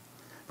soul.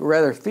 But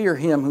rather fear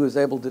Him who is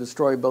able to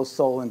destroy both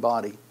soul and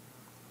body.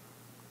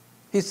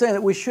 He's saying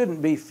that we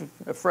shouldn't be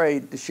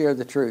afraid to share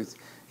the truth.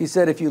 He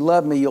said, if you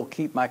love me, you'll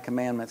keep my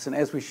commandments. And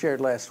as we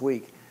shared last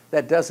week,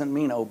 that doesn't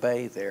mean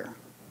obey there.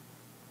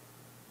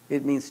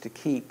 It means to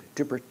keep,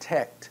 to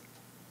protect,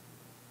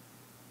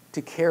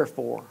 to care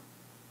for,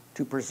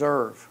 to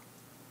preserve.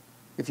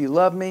 If you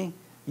love me,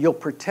 you'll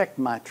protect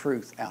my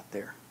truth out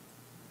there.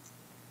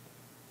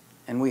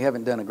 And we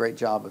haven't done a great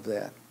job of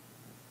that.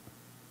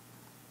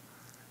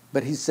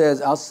 But He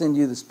says, I'll send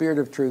you the Spirit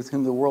of truth,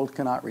 whom the world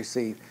cannot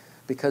receive,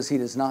 because He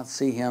does not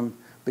see Him,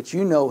 but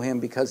you know Him,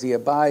 because He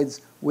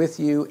abides with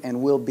you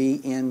and will be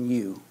in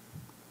you.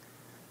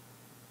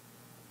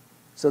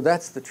 So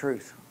that's the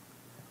truth.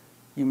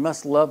 You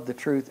must love the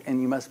truth,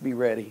 and you must be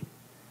ready,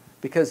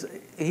 because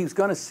He's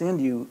going to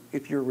send you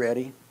if you're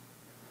ready.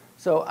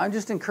 So I'm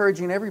just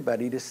encouraging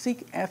everybody to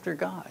seek after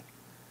God.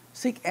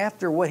 Seek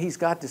after what He's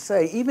got to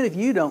say, even if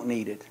you don't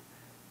need it.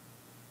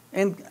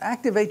 And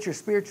activate your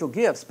spiritual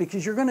gifts,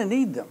 because you're going to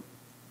need them.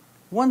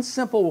 One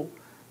simple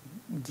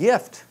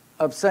gift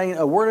of saying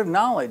a word of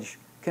knowledge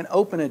can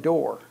open a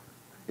door.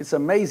 It's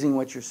amazing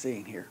what you're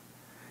seeing here.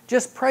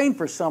 Just praying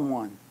for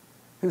someone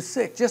who's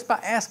sick, just by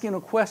asking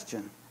a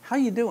question, how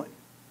you doing?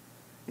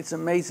 It's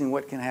amazing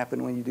what can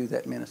happen when you do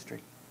that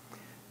ministry.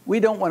 We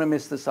don't want to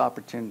miss this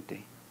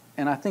opportunity.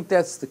 And I think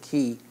that's the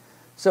key.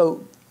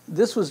 So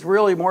this was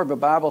really more of a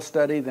Bible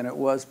study than it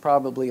was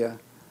probably a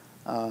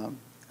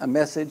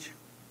message.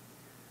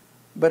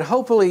 But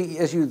hopefully,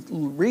 as you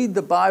read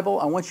the Bible,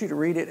 I want you to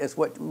read it as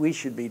what we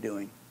should be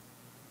doing.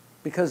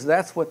 Because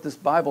that's what this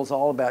Bible's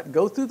all about.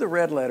 Go through the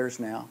red letters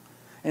now.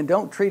 And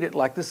don't treat it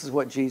like this is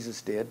what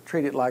Jesus did.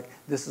 Treat it like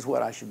this is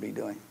what I should be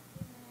doing.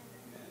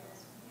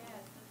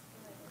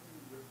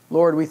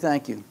 Lord, we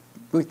thank you.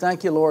 We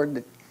thank you, Lord,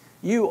 that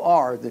you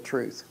are the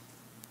truth.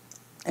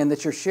 And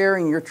that you're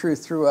sharing your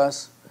truth through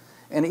us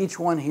and each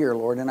one here,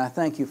 Lord. And I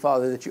thank you,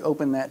 Father, that you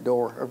open that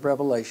door of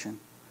revelation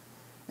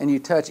and you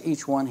touch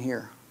each one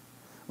here.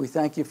 We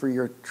thank you for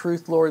your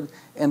truth, Lord,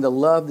 and the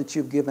love that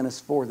you've given us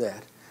for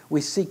that. We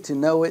seek to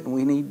know it, and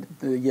we need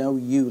to know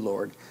you,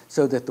 Lord,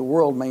 so that the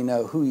world may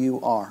know who you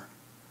are.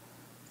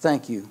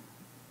 Thank you.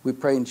 We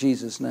pray in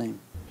Jesus' name.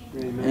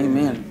 Amen.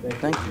 Amen.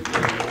 Thank you.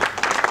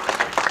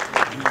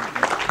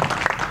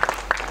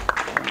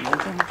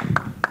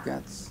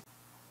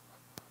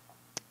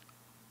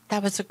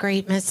 That was a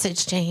great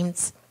message,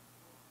 James.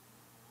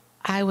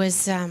 I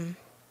was,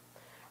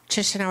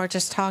 Trish and I were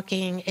just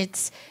talking.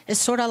 It's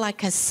sort of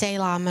like a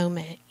Selah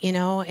moment, you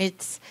know.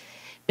 It's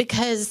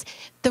because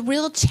the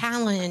real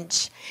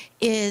challenge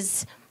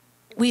is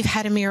we've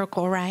had a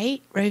miracle,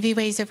 right? Roe v.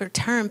 Wade's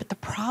overturned, but the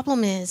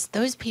problem is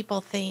those people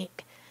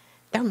think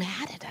they're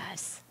mad at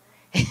us.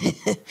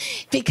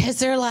 because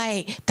they're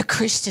like, the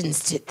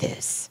Christians did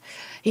this,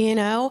 you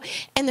know?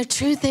 And the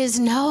truth is,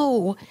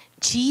 no,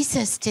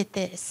 Jesus did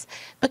this,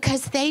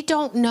 because they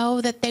don't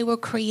know that they were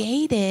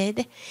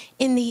created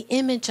in the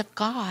image of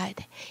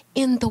God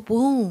in the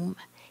womb.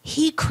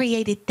 He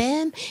created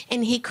them,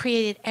 and he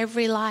created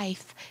every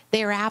life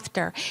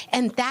thereafter.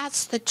 And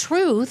that's the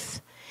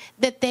truth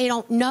that they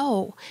don't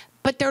know.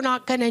 But they're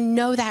not going to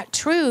know that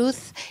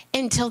truth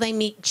until they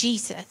meet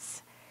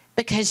Jesus,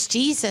 because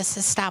Jesus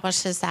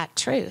establishes that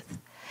truth.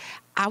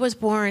 I was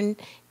born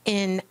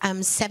in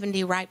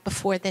 70, right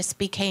before this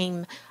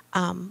became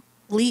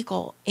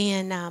legal.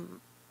 And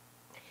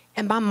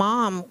my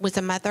mom was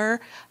a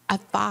mother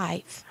of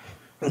 5.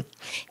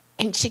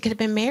 And she could have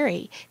been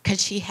married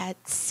because she had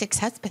 6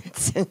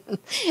 husbands.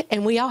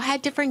 And we all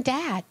had different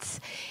dads.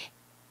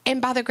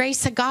 And by the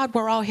grace of God,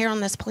 we're all here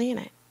on this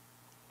planet.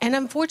 And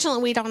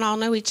unfortunately, we don't all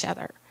know each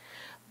other.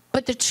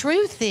 But the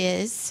truth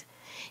is,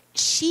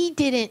 she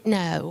didn't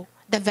know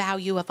the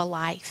value of a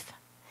life.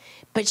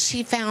 But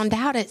she found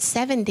out at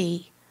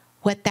 70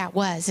 what that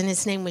was, and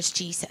his name was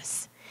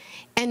Jesus.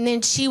 And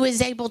then she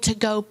was able to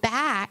go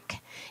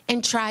back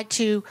and try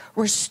to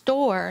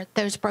restore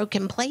those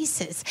broken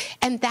places.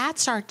 And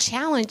that's our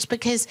challenge,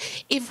 because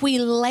if we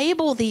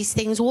label these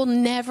things, we'll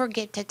never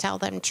get to tell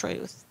them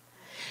truth.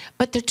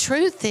 But the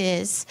truth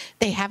is,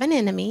 they have an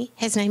enemy.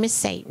 His name is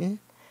Satan.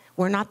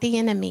 We're not the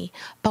enemy,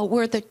 but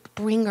we're the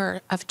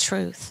bringer of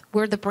truth.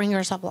 We're the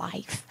bringers of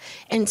life.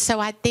 And so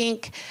I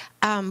think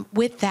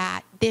with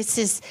that, this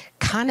is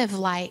kind of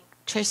like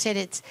Trish said,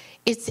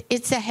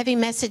 it's a heavy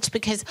message,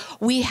 because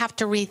we have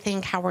to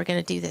rethink how we're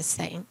going to do this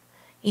thing.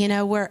 You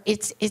know, where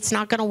it's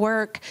not going to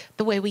work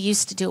the way we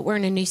used to do it. We're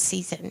in a new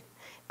season.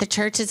 The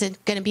church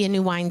isn't going to be a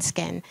new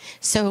wineskin.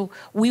 So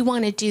we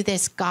want to do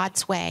this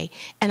God's way.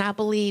 And I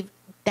believe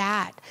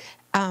that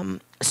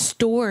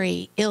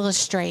story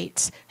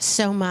illustrates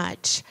so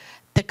much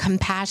the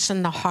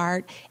compassion, the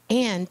heart,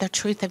 and the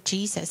truth of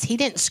Jesus. He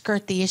didn't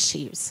skirt the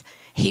issues.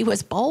 He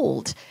was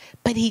bold,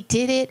 but he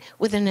did it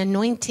with an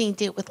anointing,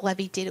 did it with love,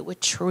 he did it with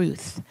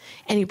truth,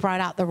 and he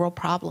brought out the real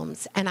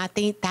problems. And I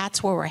think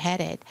that's where we're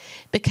headed,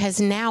 because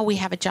now we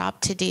have a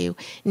job to do.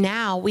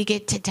 Now we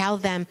get to tell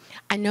them,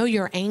 I know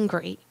you're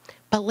angry,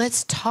 but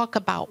let's talk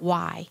about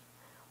why.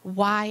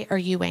 Why are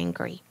you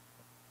angry?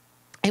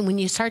 And when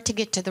you start to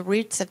get to the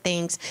roots of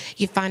things,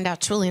 you find out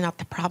it's really not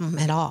the problem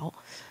at all.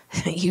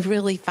 You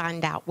really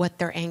find out what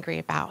they're angry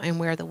about and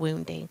where the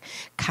wounding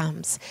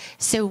comes.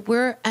 So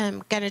we're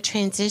going to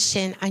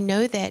transition. I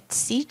know that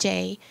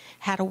CJ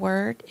had a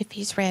word, if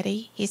he's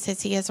ready. He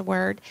says he has a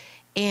word.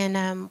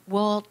 And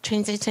we'll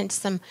transition to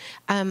some,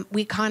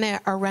 we kind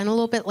of are running a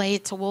little bit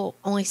late, so we'll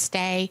only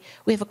stay.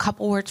 We have a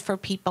couple words for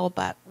people,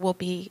 but we'll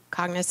be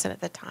cognizant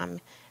of the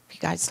time. If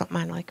you guys don't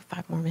mind, like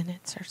 5 more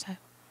minutes or so.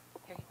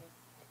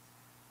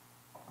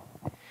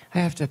 I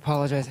have to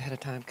apologize ahead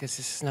of time, because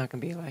this is not going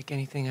to be like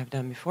anything I've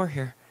done before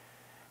here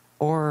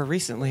or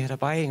recently at a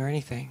buying or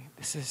anything.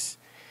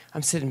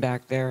 I'm sitting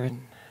back there,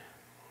 and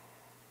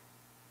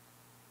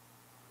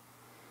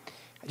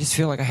I just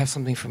feel like I have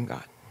something from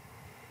God.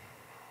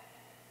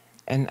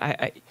 And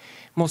I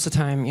most of the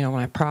time, you know,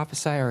 when I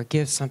prophesy or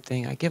give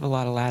something, I give a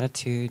lot of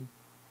latitude.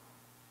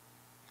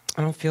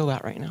 I don't feel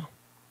that right now.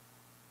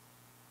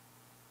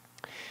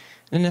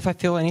 And if I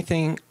feel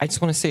anything, I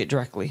just want to say it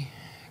directly,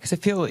 because I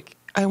feel like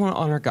I want to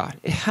honor God.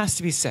 It has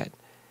to be said.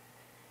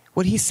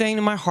 What he's saying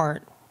to my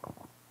heart,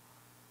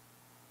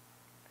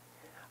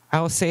 I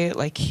will say it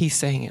like he's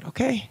saying it,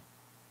 okay?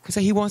 Because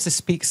he wants to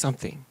speak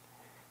something.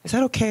 Is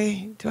that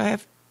okay? Do I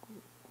have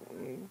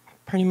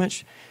pretty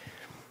much?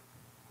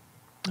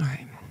 All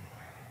right.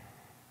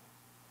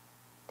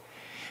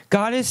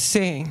 God is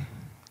saying,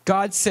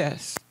 God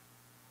says,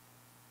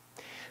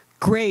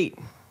 great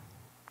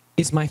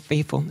is my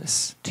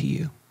faithfulness to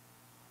you.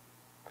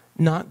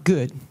 Not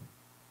good.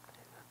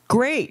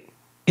 Great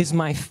is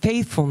my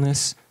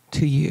faithfulness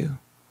to you.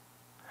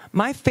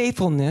 My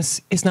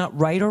faithfulness is not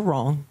right or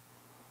wrong.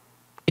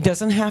 It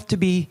doesn't have to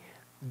be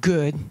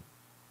good.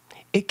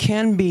 It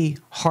can be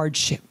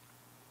hardship.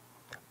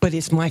 But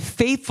it's my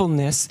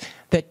faithfulness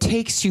that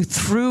takes you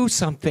through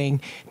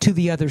something to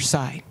the other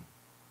side.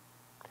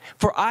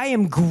 For I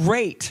am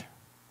great,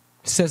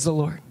 says the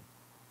Lord.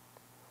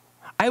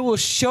 I will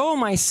show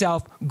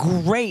myself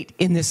great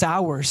in this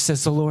hour,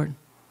 says the Lord.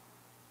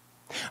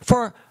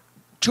 For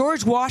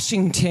George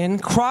Washington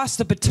crossed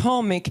the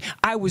Potomac,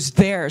 I was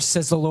there,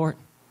 says the Lord.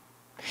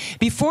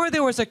 Before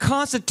there was a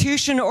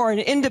constitution or an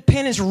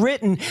independence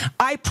written,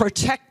 I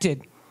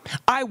protected.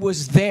 I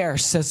was there,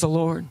 says the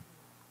Lord.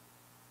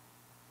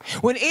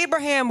 When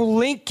Abraham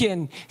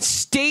Lincoln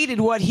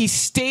stated what he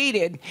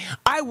stated,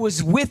 I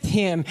was with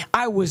him.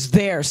 I was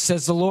there,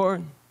 says the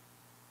Lord.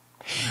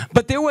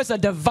 But there was a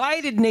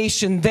divided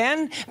nation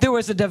then. There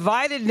was a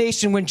divided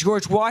nation when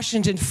George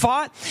Washington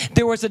fought.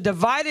 There was a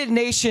divided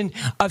nation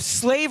of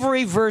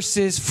slavery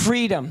versus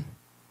freedom.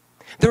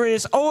 There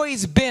has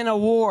always been a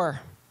war.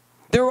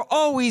 There will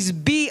always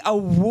be a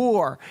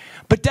war.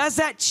 But does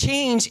that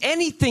change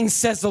anything,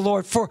 says the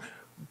Lord? For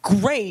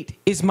great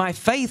is my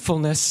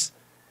faithfulness.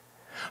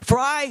 For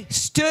I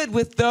stood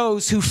with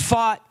those who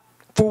fought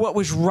for what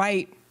was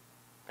right.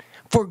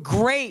 For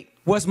great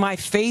was my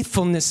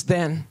faithfulness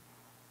then.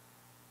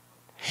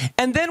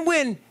 And then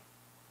when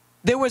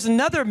there was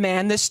another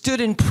man that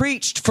stood and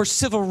preached for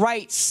civil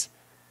rights,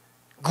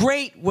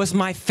 great was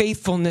my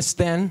faithfulness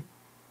then.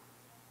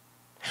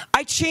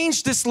 I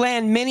changed this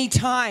land many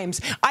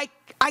times.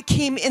 I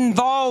came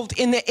involved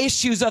in the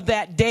issues of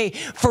that day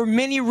for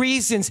many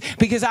reasons,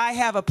 because I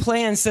have a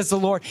plan, says the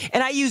Lord.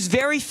 And I use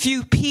very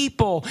few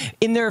people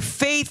in their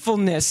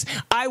faithfulness.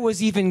 I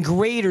was even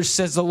greater,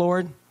 says the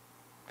Lord.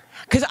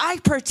 Because I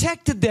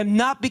protected them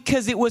not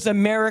because it was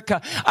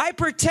America. I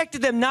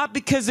protected them not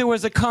because there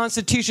was a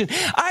constitution.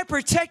 I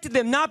protected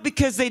them not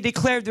because they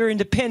declared their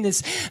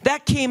independence.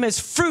 That came as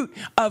fruit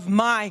of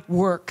my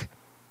work.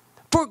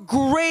 For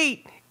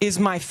great is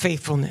my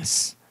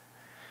faithfulness.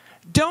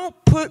 Don't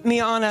put me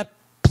on a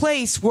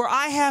place where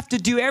I have to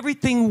do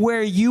everything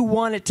where you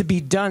want it to be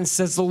done,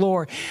 says the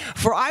Lord.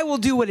 For I will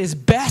do what is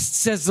best,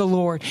 says the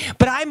Lord.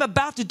 But I'm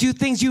about to do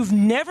things you've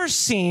never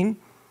seen.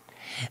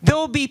 There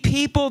will be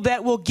people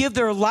that will give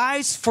their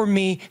lives for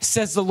me,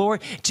 says the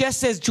Lord,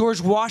 just as George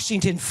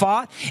Washington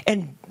fought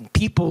and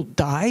people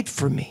died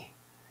for me.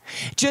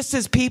 Just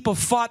as people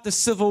fought the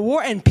Civil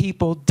War and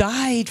people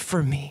died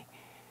for me.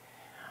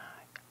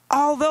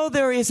 Although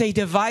there is a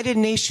divided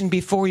nation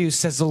before you,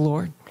 says the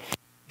Lord,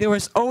 there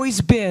has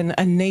always been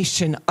a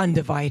nation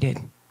undivided.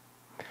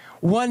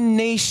 One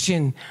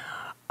nation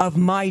of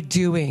my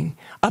doing,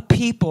 a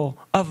people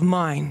of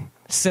mine,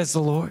 says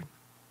the Lord.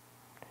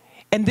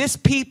 And this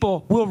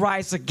people will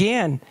rise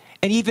again.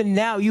 And even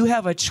now you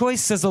have a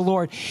choice, says the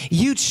Lord.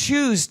 You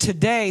choose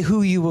today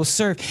who you will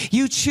serve.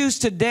 You choose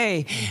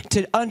today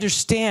to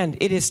understand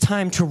it is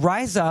time to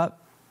rise up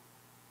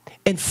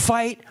and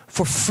fight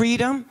for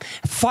freedom,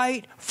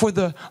 fight for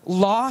the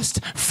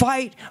lost,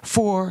 fight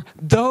for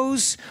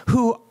those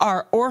who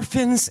are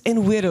orphans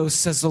and widows,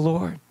 says the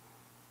Lord.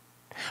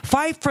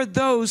 Fight for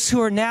those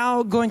who are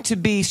now going to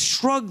be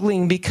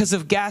struggling because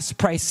of gas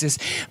prices.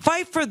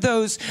 Fight for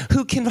those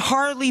who can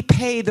hardly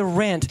pay the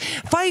rent.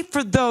 Fight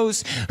for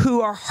those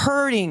who are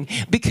hurting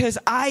because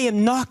I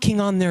am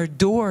knocking on their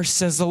door,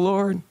 says the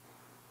Lord.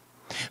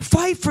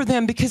 Fight for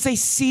them because they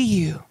see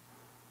you.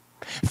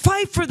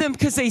 Fight for them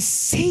because they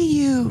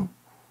see you.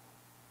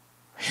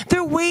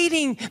 They're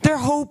waiting, they're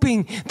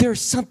hoping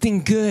there's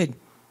something good.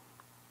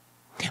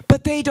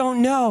 But they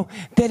don't know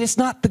that it's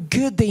not the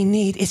good they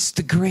need, it's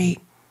the great.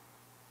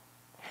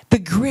 The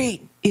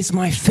great is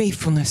my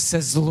faithfulness,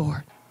 says the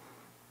Lord.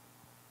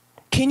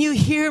 Can you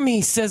hear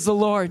me, says the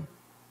Lord?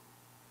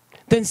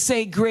 Then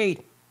say,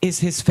 great is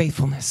his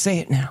faithfulness. Say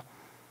it now.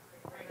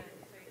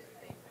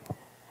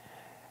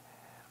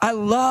 I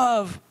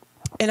love,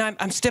 and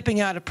I'm stepping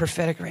out of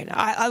prophetic right now.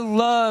 I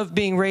love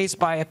being raised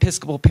by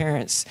Episcopal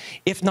parents,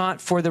 if not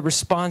for the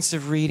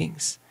responsive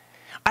readings.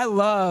 I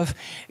love,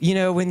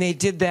 when they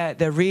did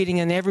the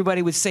reading and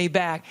everybody would say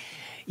back,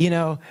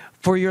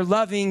 for your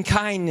loving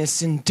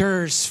kindness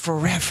endures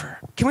forever.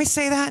 Can we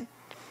say that?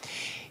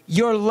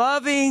 Your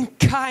loving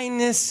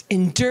kindness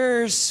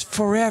endures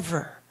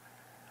forever.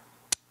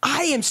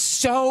 I am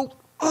so,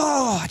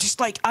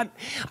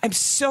 I'm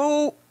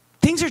so,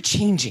 things are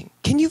changing.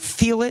 Can you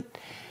feel it?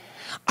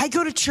 I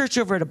go to church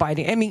over at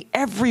Abiding.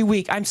 Every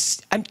week I'm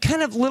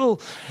kind of a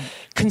little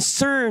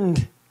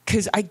concerned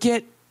because I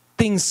get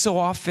things so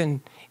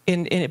often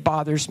and it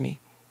bothers me.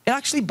 It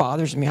actually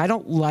bothers me. I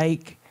don't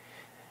like,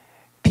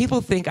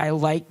 people think I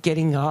like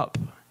getting up.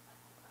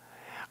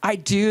 I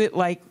do it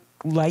like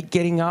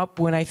getting up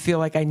when I feel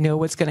like I know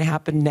what's going to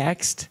happen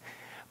next.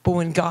 But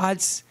when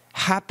God's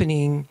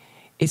happening,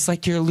 it's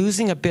like you're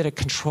losing a bit of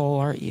control,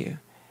 aren't you?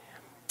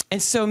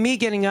 And so me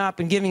getting up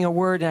and giving a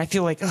word, and I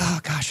feel like, oh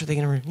gosh, are they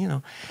going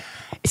to,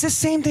 It's the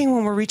same thing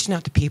when we're reaching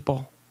out to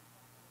people.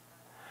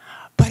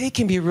 But it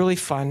can be really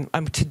fun.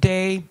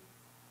 Today,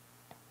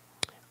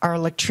 our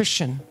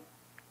electrician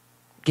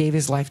gave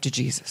his life to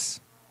Jesus.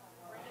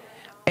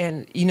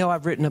 And,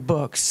 I've written a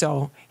book,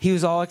 so he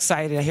was all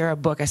excited. I hear a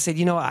book. I said,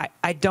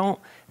 I don't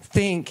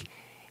think,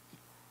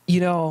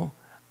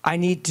 I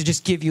need to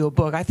just give you a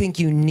book. I think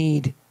you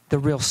need the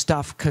real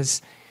stuff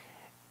because,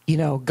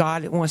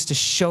 God wants to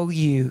show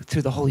you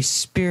through the Holy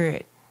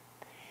Spirit.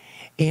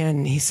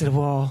 And he said,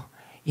 well,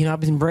 I've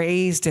been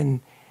raised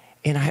and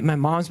my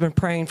mom's been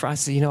praying for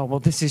us. I said, well,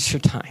 this is your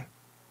time.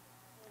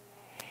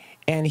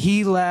 And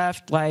he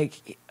left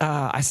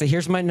I said,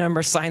 here's my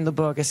number, sign the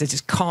book. I said,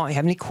 just call me.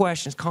 Have any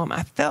questions, call me.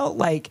 I felt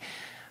like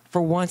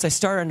for once I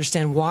started to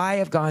understand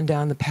why I've gone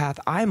down the path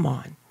I'm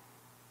on.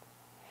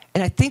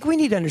 And I think we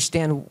need to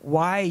understand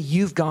why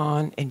you've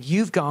gone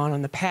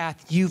on the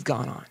path you've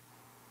gone on.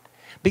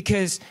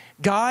 Because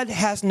God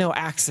has no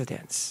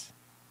accidents.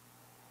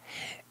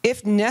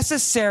 If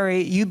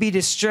necessary, you be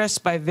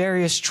distressed by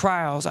various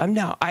trials.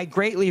 I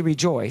greatly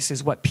rejoice,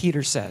 is what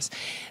Peter says.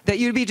 That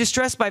you'd be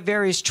distressed by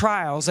various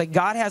trials. Like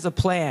God has a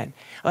plan.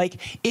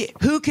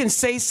 Who can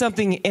say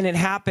something and it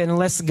happen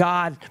unless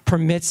God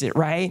permits it,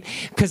 right?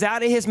 Because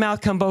out of his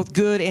mouth come both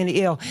good and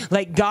ill.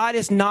 God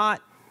is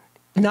not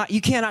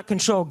you cannot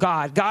control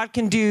God. God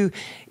can do,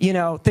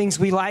 things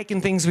we like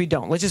and things we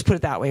don't. Let's just put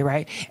it that way,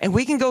 right? And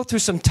we can go through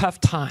some tough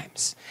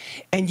times.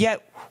 And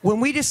yet, when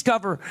we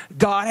discover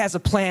God has a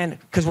plan,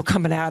 because we're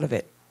coming out of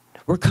it,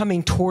 we're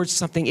coming towards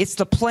something. It's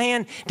the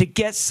plan to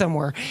get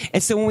somewhere.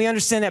 And so when we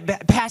understand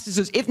that passage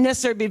says, if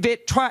necessary,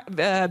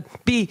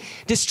 be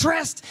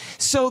distressed,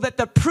 so that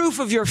the proof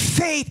of your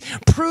faith,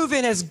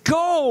 proven as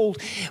gold,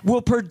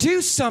 will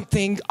produce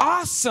something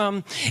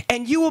awesome,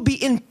 and you will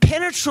be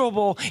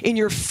impenetrable in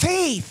your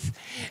faith.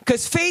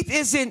 Because faith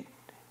isn't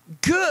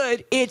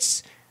good,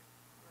 it's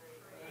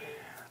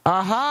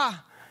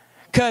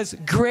because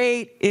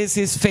great is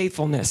his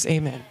faithfulness.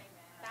 Amen.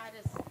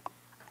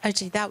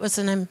 OJ, that was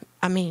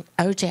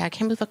OJ, I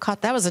can't believe I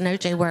caught that was an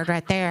OJ word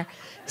right there.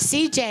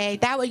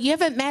 CJ, you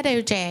haven't met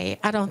OJ,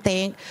 I don't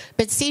think,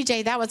 but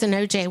CJ, that was an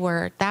OJ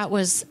word. That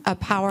was a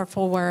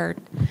powerful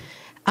word.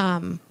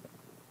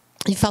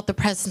 You felt the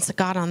presence of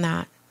God on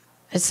that.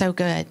 It's so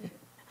good.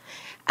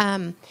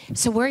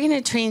 So we're going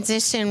to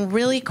transition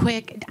really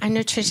quick. I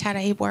know Trish had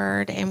a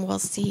word, and we'll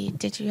see.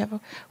 Did you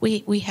have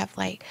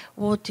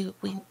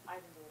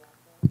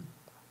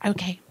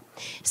okay.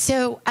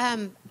 So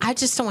I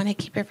just don't want to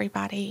keep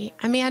everybody.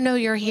 I know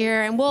you're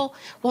here, and we'll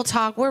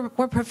talk. We're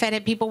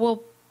prophetic people.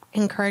 We'll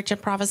encourage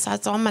and prophesy.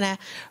 So I'm going to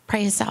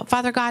pray us out.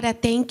 Father God, I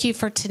thank you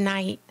for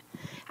tonight.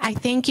 I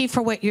thank you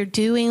for what you're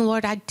doing,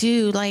 Lord. I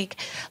do. Like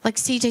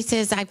CJ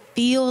says, I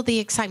feel the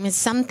excitement.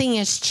 Something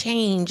has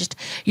changed.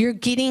 You're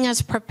getting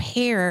us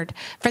prepared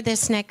for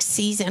this next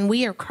season.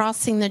 We are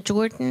crossing the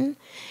Jordan,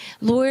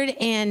 Lord,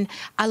 and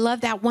I love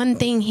that one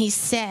thing he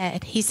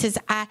said. He says,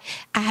 I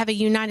have a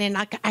united,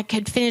 and I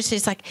could finish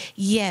this like,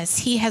 yes,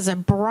 he has a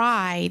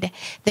bride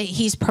that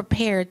he's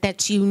prepared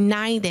that's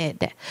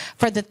united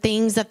for the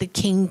things of the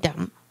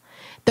kingdom.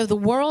 Though the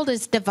world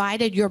is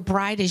divided, your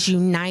bride is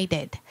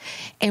united.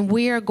 And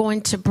we are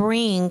going to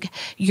bring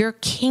your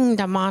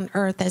kingdom on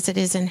earth as it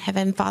is in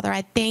heaven. Father,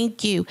 I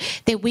thank you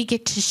that we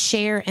get to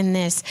share in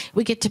this.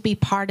 We get to be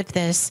part of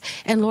this.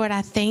 And Lord,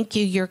 I thank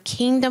you. Your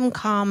kingdom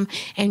come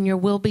and your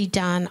will be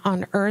done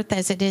on earth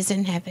as it is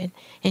in heaven.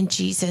 In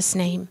Jesus'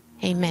 name,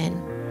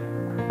 amen.